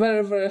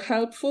very, very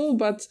helpful.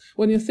 But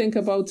when you think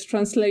about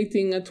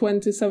translating a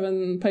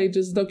 27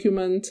 pages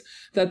document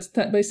that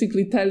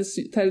basically tells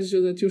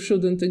you that you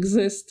shouldn't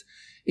exist,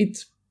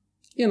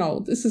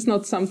 this is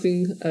not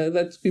something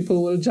that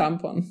people will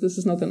jump on. This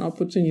is not an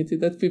opportunity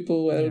that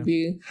people will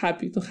be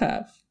happy to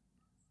have.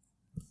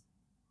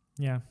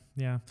 Yeah.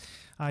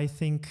 I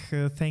think,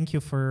 thank you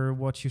for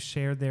what you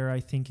shared there. I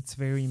think it's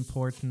very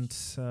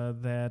important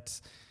that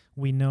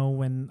we know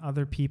when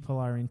other people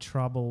are in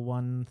trouble,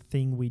 one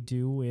thing we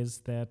do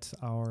is that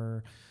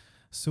our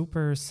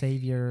super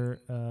savior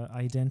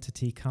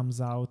identity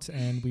comes out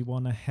and we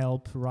want to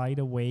help right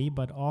away,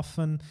 but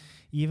often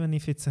even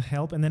if it's a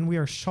help, and then we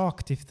are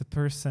shocked if the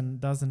person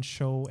doesn't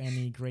show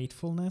any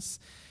gratefulness,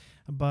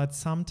 but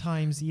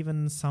sometimes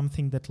even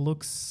something that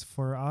looks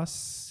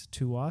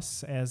to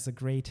us as a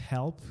great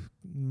help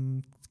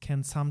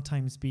can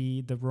sometimes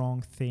be the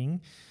wrong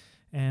thing.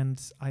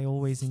 And I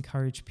always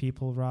encourage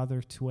people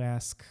rather to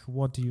ask,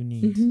 what do you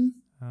need?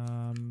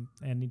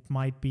 And it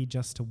might be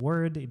just a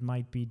word, it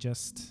might be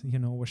just,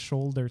 a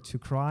shoulder to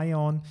cry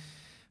on,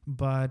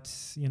 but,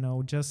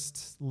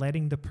 just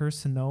letting the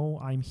person know,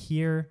 I'm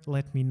here,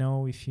 let me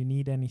know if you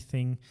need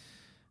anything,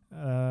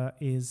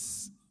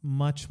 is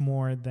much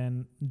more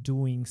than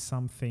doing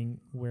something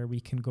where we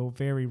can go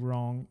very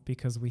wrong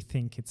because we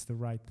think it's the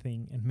right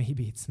thing and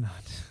maybe it's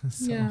not.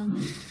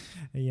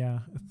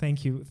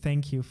 Thank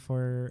you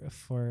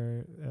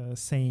for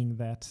saying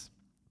that.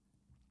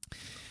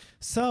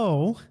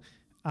 So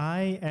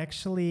I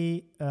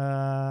actually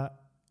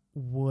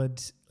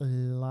would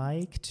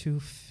like to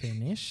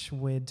finish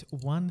with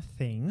one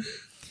thing,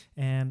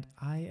 and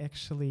I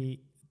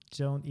actually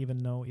don't even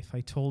know if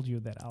I told you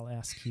that I'll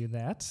ask you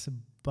that,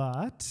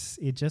 but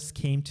it just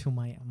came to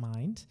my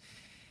mind.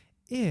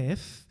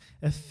 If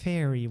a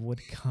fairy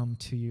would come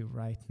to you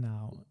right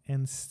now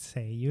and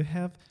say you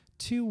have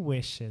two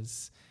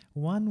wishes,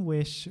 one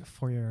wish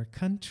for your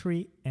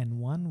country and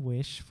one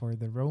wish for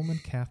the Roman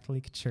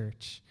Catholic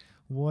Church,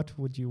 what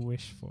would you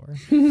wish for?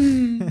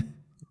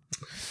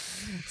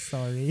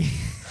 Sorry.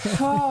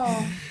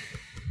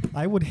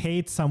 I would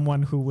hate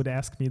someone who would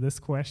ask me this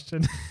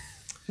question.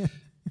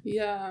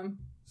 Yeah.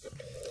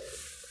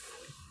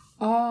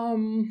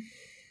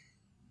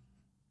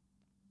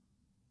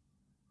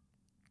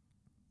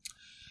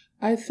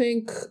 I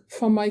think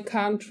for my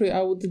country,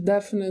 I would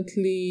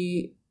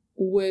definitely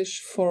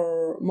wish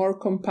for more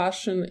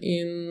compassion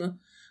in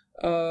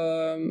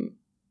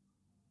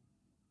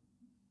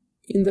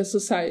the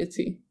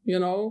society,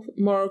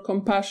 more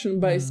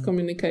compassion-based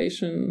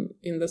communication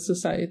in the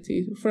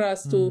society, for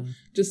us to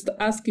just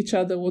ask each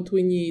other what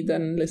we need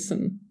and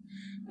listen.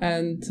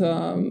 And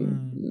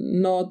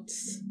not...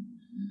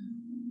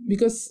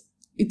 Because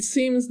it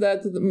seems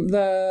that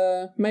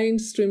the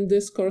mainstream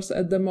discourse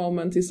at the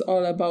moment is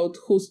all about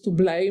who's to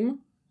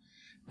blame.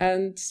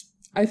 And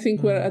I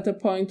think we're at a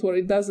point where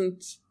it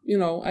doesn't,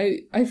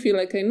 I feel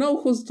like I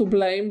know who's to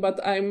blame,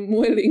 but I'm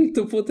willing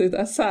to put it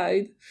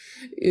aside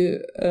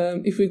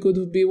if we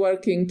could be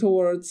working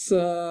towards,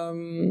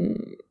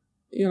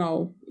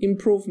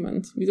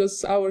 improvement,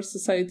 because our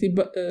society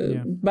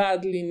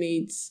badly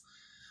needs,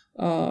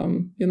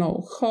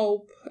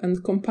 hope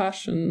and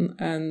compassion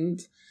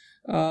and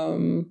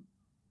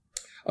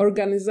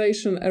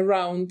organization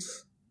around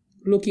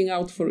looking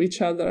out for each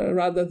other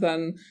rather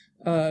than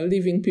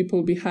leaving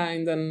people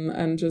behind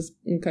and just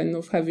kind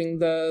of having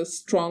the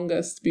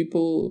strongest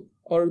people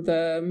or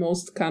the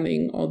most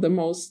cunning or the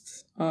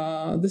most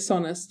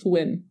dishonest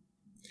win.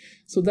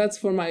 So that's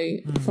for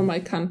my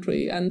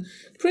country, and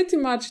pretty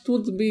much it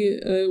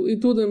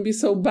wouldn't be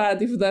so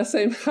bad if the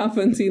same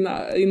happened in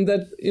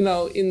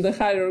the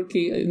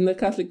hierarchy, in the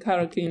Catholic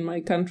hierarchy in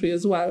my country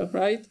as well,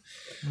 right?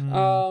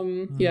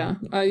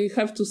 I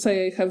have to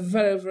say I have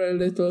very, very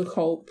little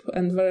hope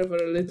and very,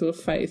 very little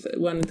faith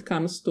when it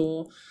comes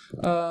to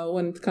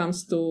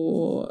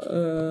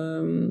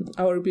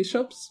our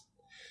bishops,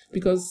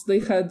 because they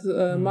had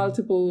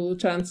multiple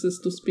chances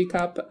to speak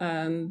up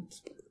and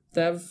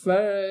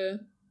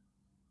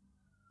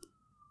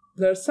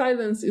their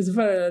silence is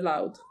very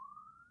loud.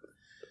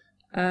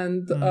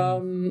 And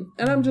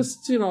I'm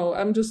just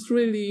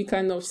really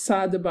kind of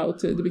sad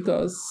about it,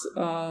 because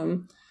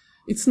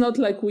it's not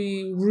like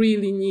we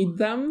really need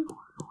them.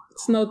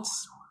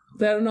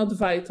 They're not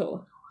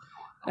vital.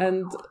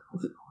 And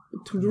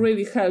it would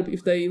really help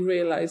if they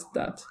realized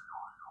that.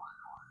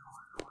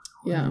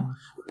 Yeah.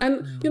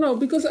 And,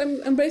 because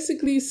I'm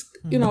basically,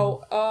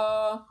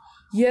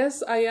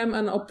 yes, I am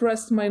an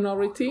oppressed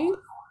minority,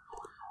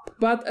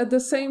 but at the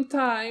same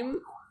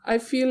time, I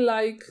feel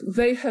like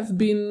they have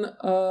been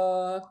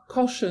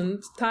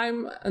cautioned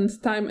time and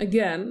time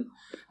again,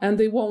 and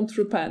they won't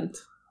repent.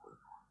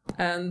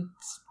 And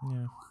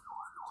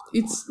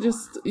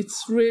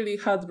it's really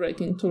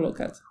heartbreaking to look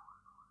at.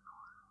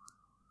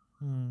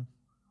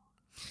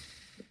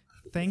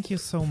 Thank you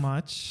so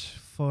much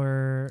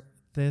for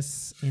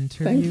this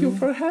interview. Thank you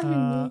for having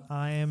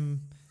me.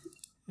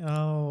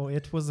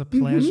 It was a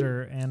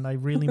pleasure, and I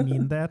really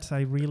mean that.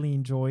 I really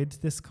enjoyed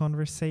this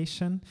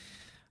conversation.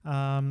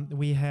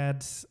 We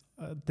had,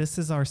 this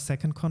is our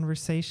second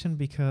conversation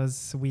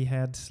because we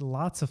had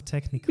lots of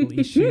technical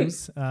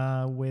issues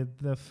with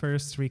the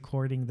first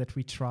recording that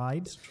we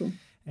tried. It's true.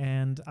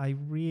 And I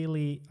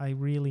really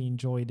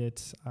enjoyed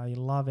it. I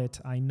love it.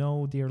 I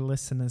know, dear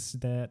listeners,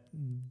 that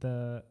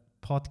the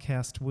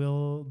podcast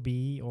will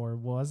be or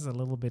was a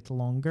little bit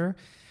longer,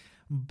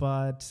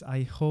 but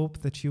I hope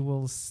that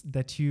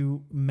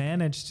you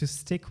manage to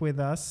stick with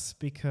us,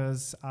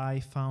 because I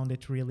found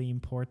it really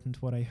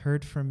important what I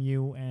heard from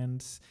you,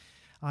 and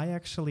I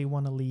actually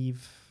want to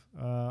leave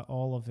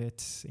all of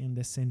it in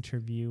this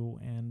interview,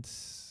 and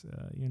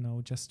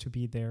just to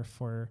be there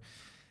for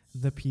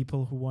the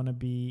people who want to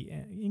be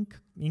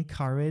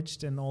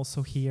encouraged and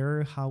also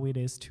hear how it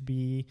is to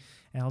be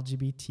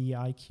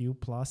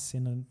LGBTIQ+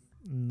 in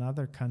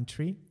another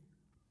country.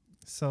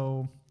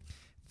 So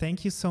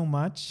thank you so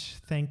much.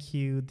 Thank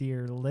you,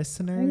 dear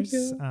listeners,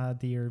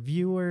 dear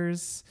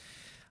viewers.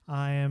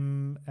 I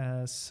am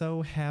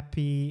so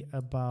happy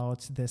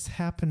about this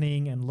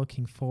happening and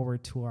looking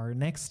forward to our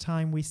next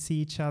time we see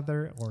each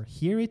other or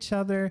hear each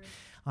other.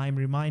 I'm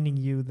reminding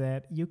you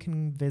that you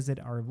can visit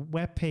our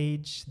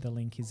webpage. The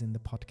link is in the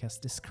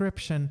podcast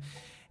description.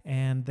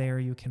 And there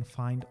you can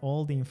find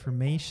all the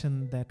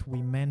information that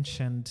we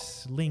mentioned,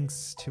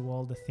 links to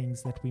all the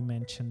things that we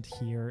mentioned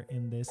here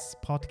in this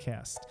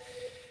podcast.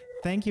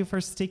 Thank you for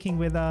sticking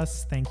with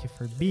us. Thank you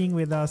for being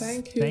with us.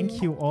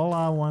 Thank you,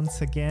 Ola, once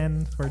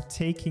again for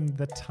taking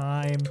the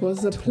time to do this. It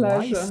was a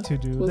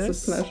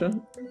pleasure.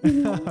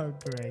 Oh,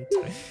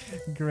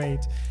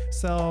 great.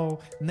 So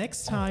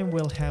next time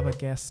we'll have a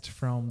guest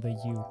from the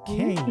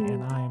UK,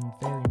 and I'm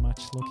very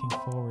much looking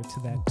forward to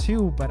that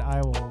too, but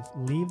I will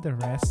leave the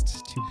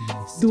rest to be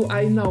mysterious. Do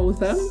I know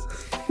them?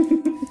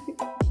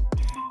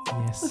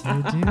 Yes,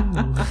 you do.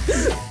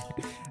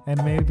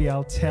 And maybe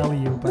I'll tell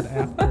you, but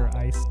after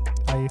I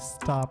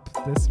stop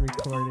this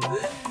recording.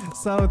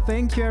 So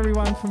thank you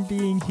everyone for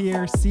being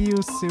here. See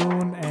you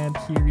soon and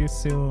hear you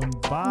soon.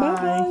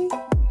 Bye.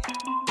 Bye.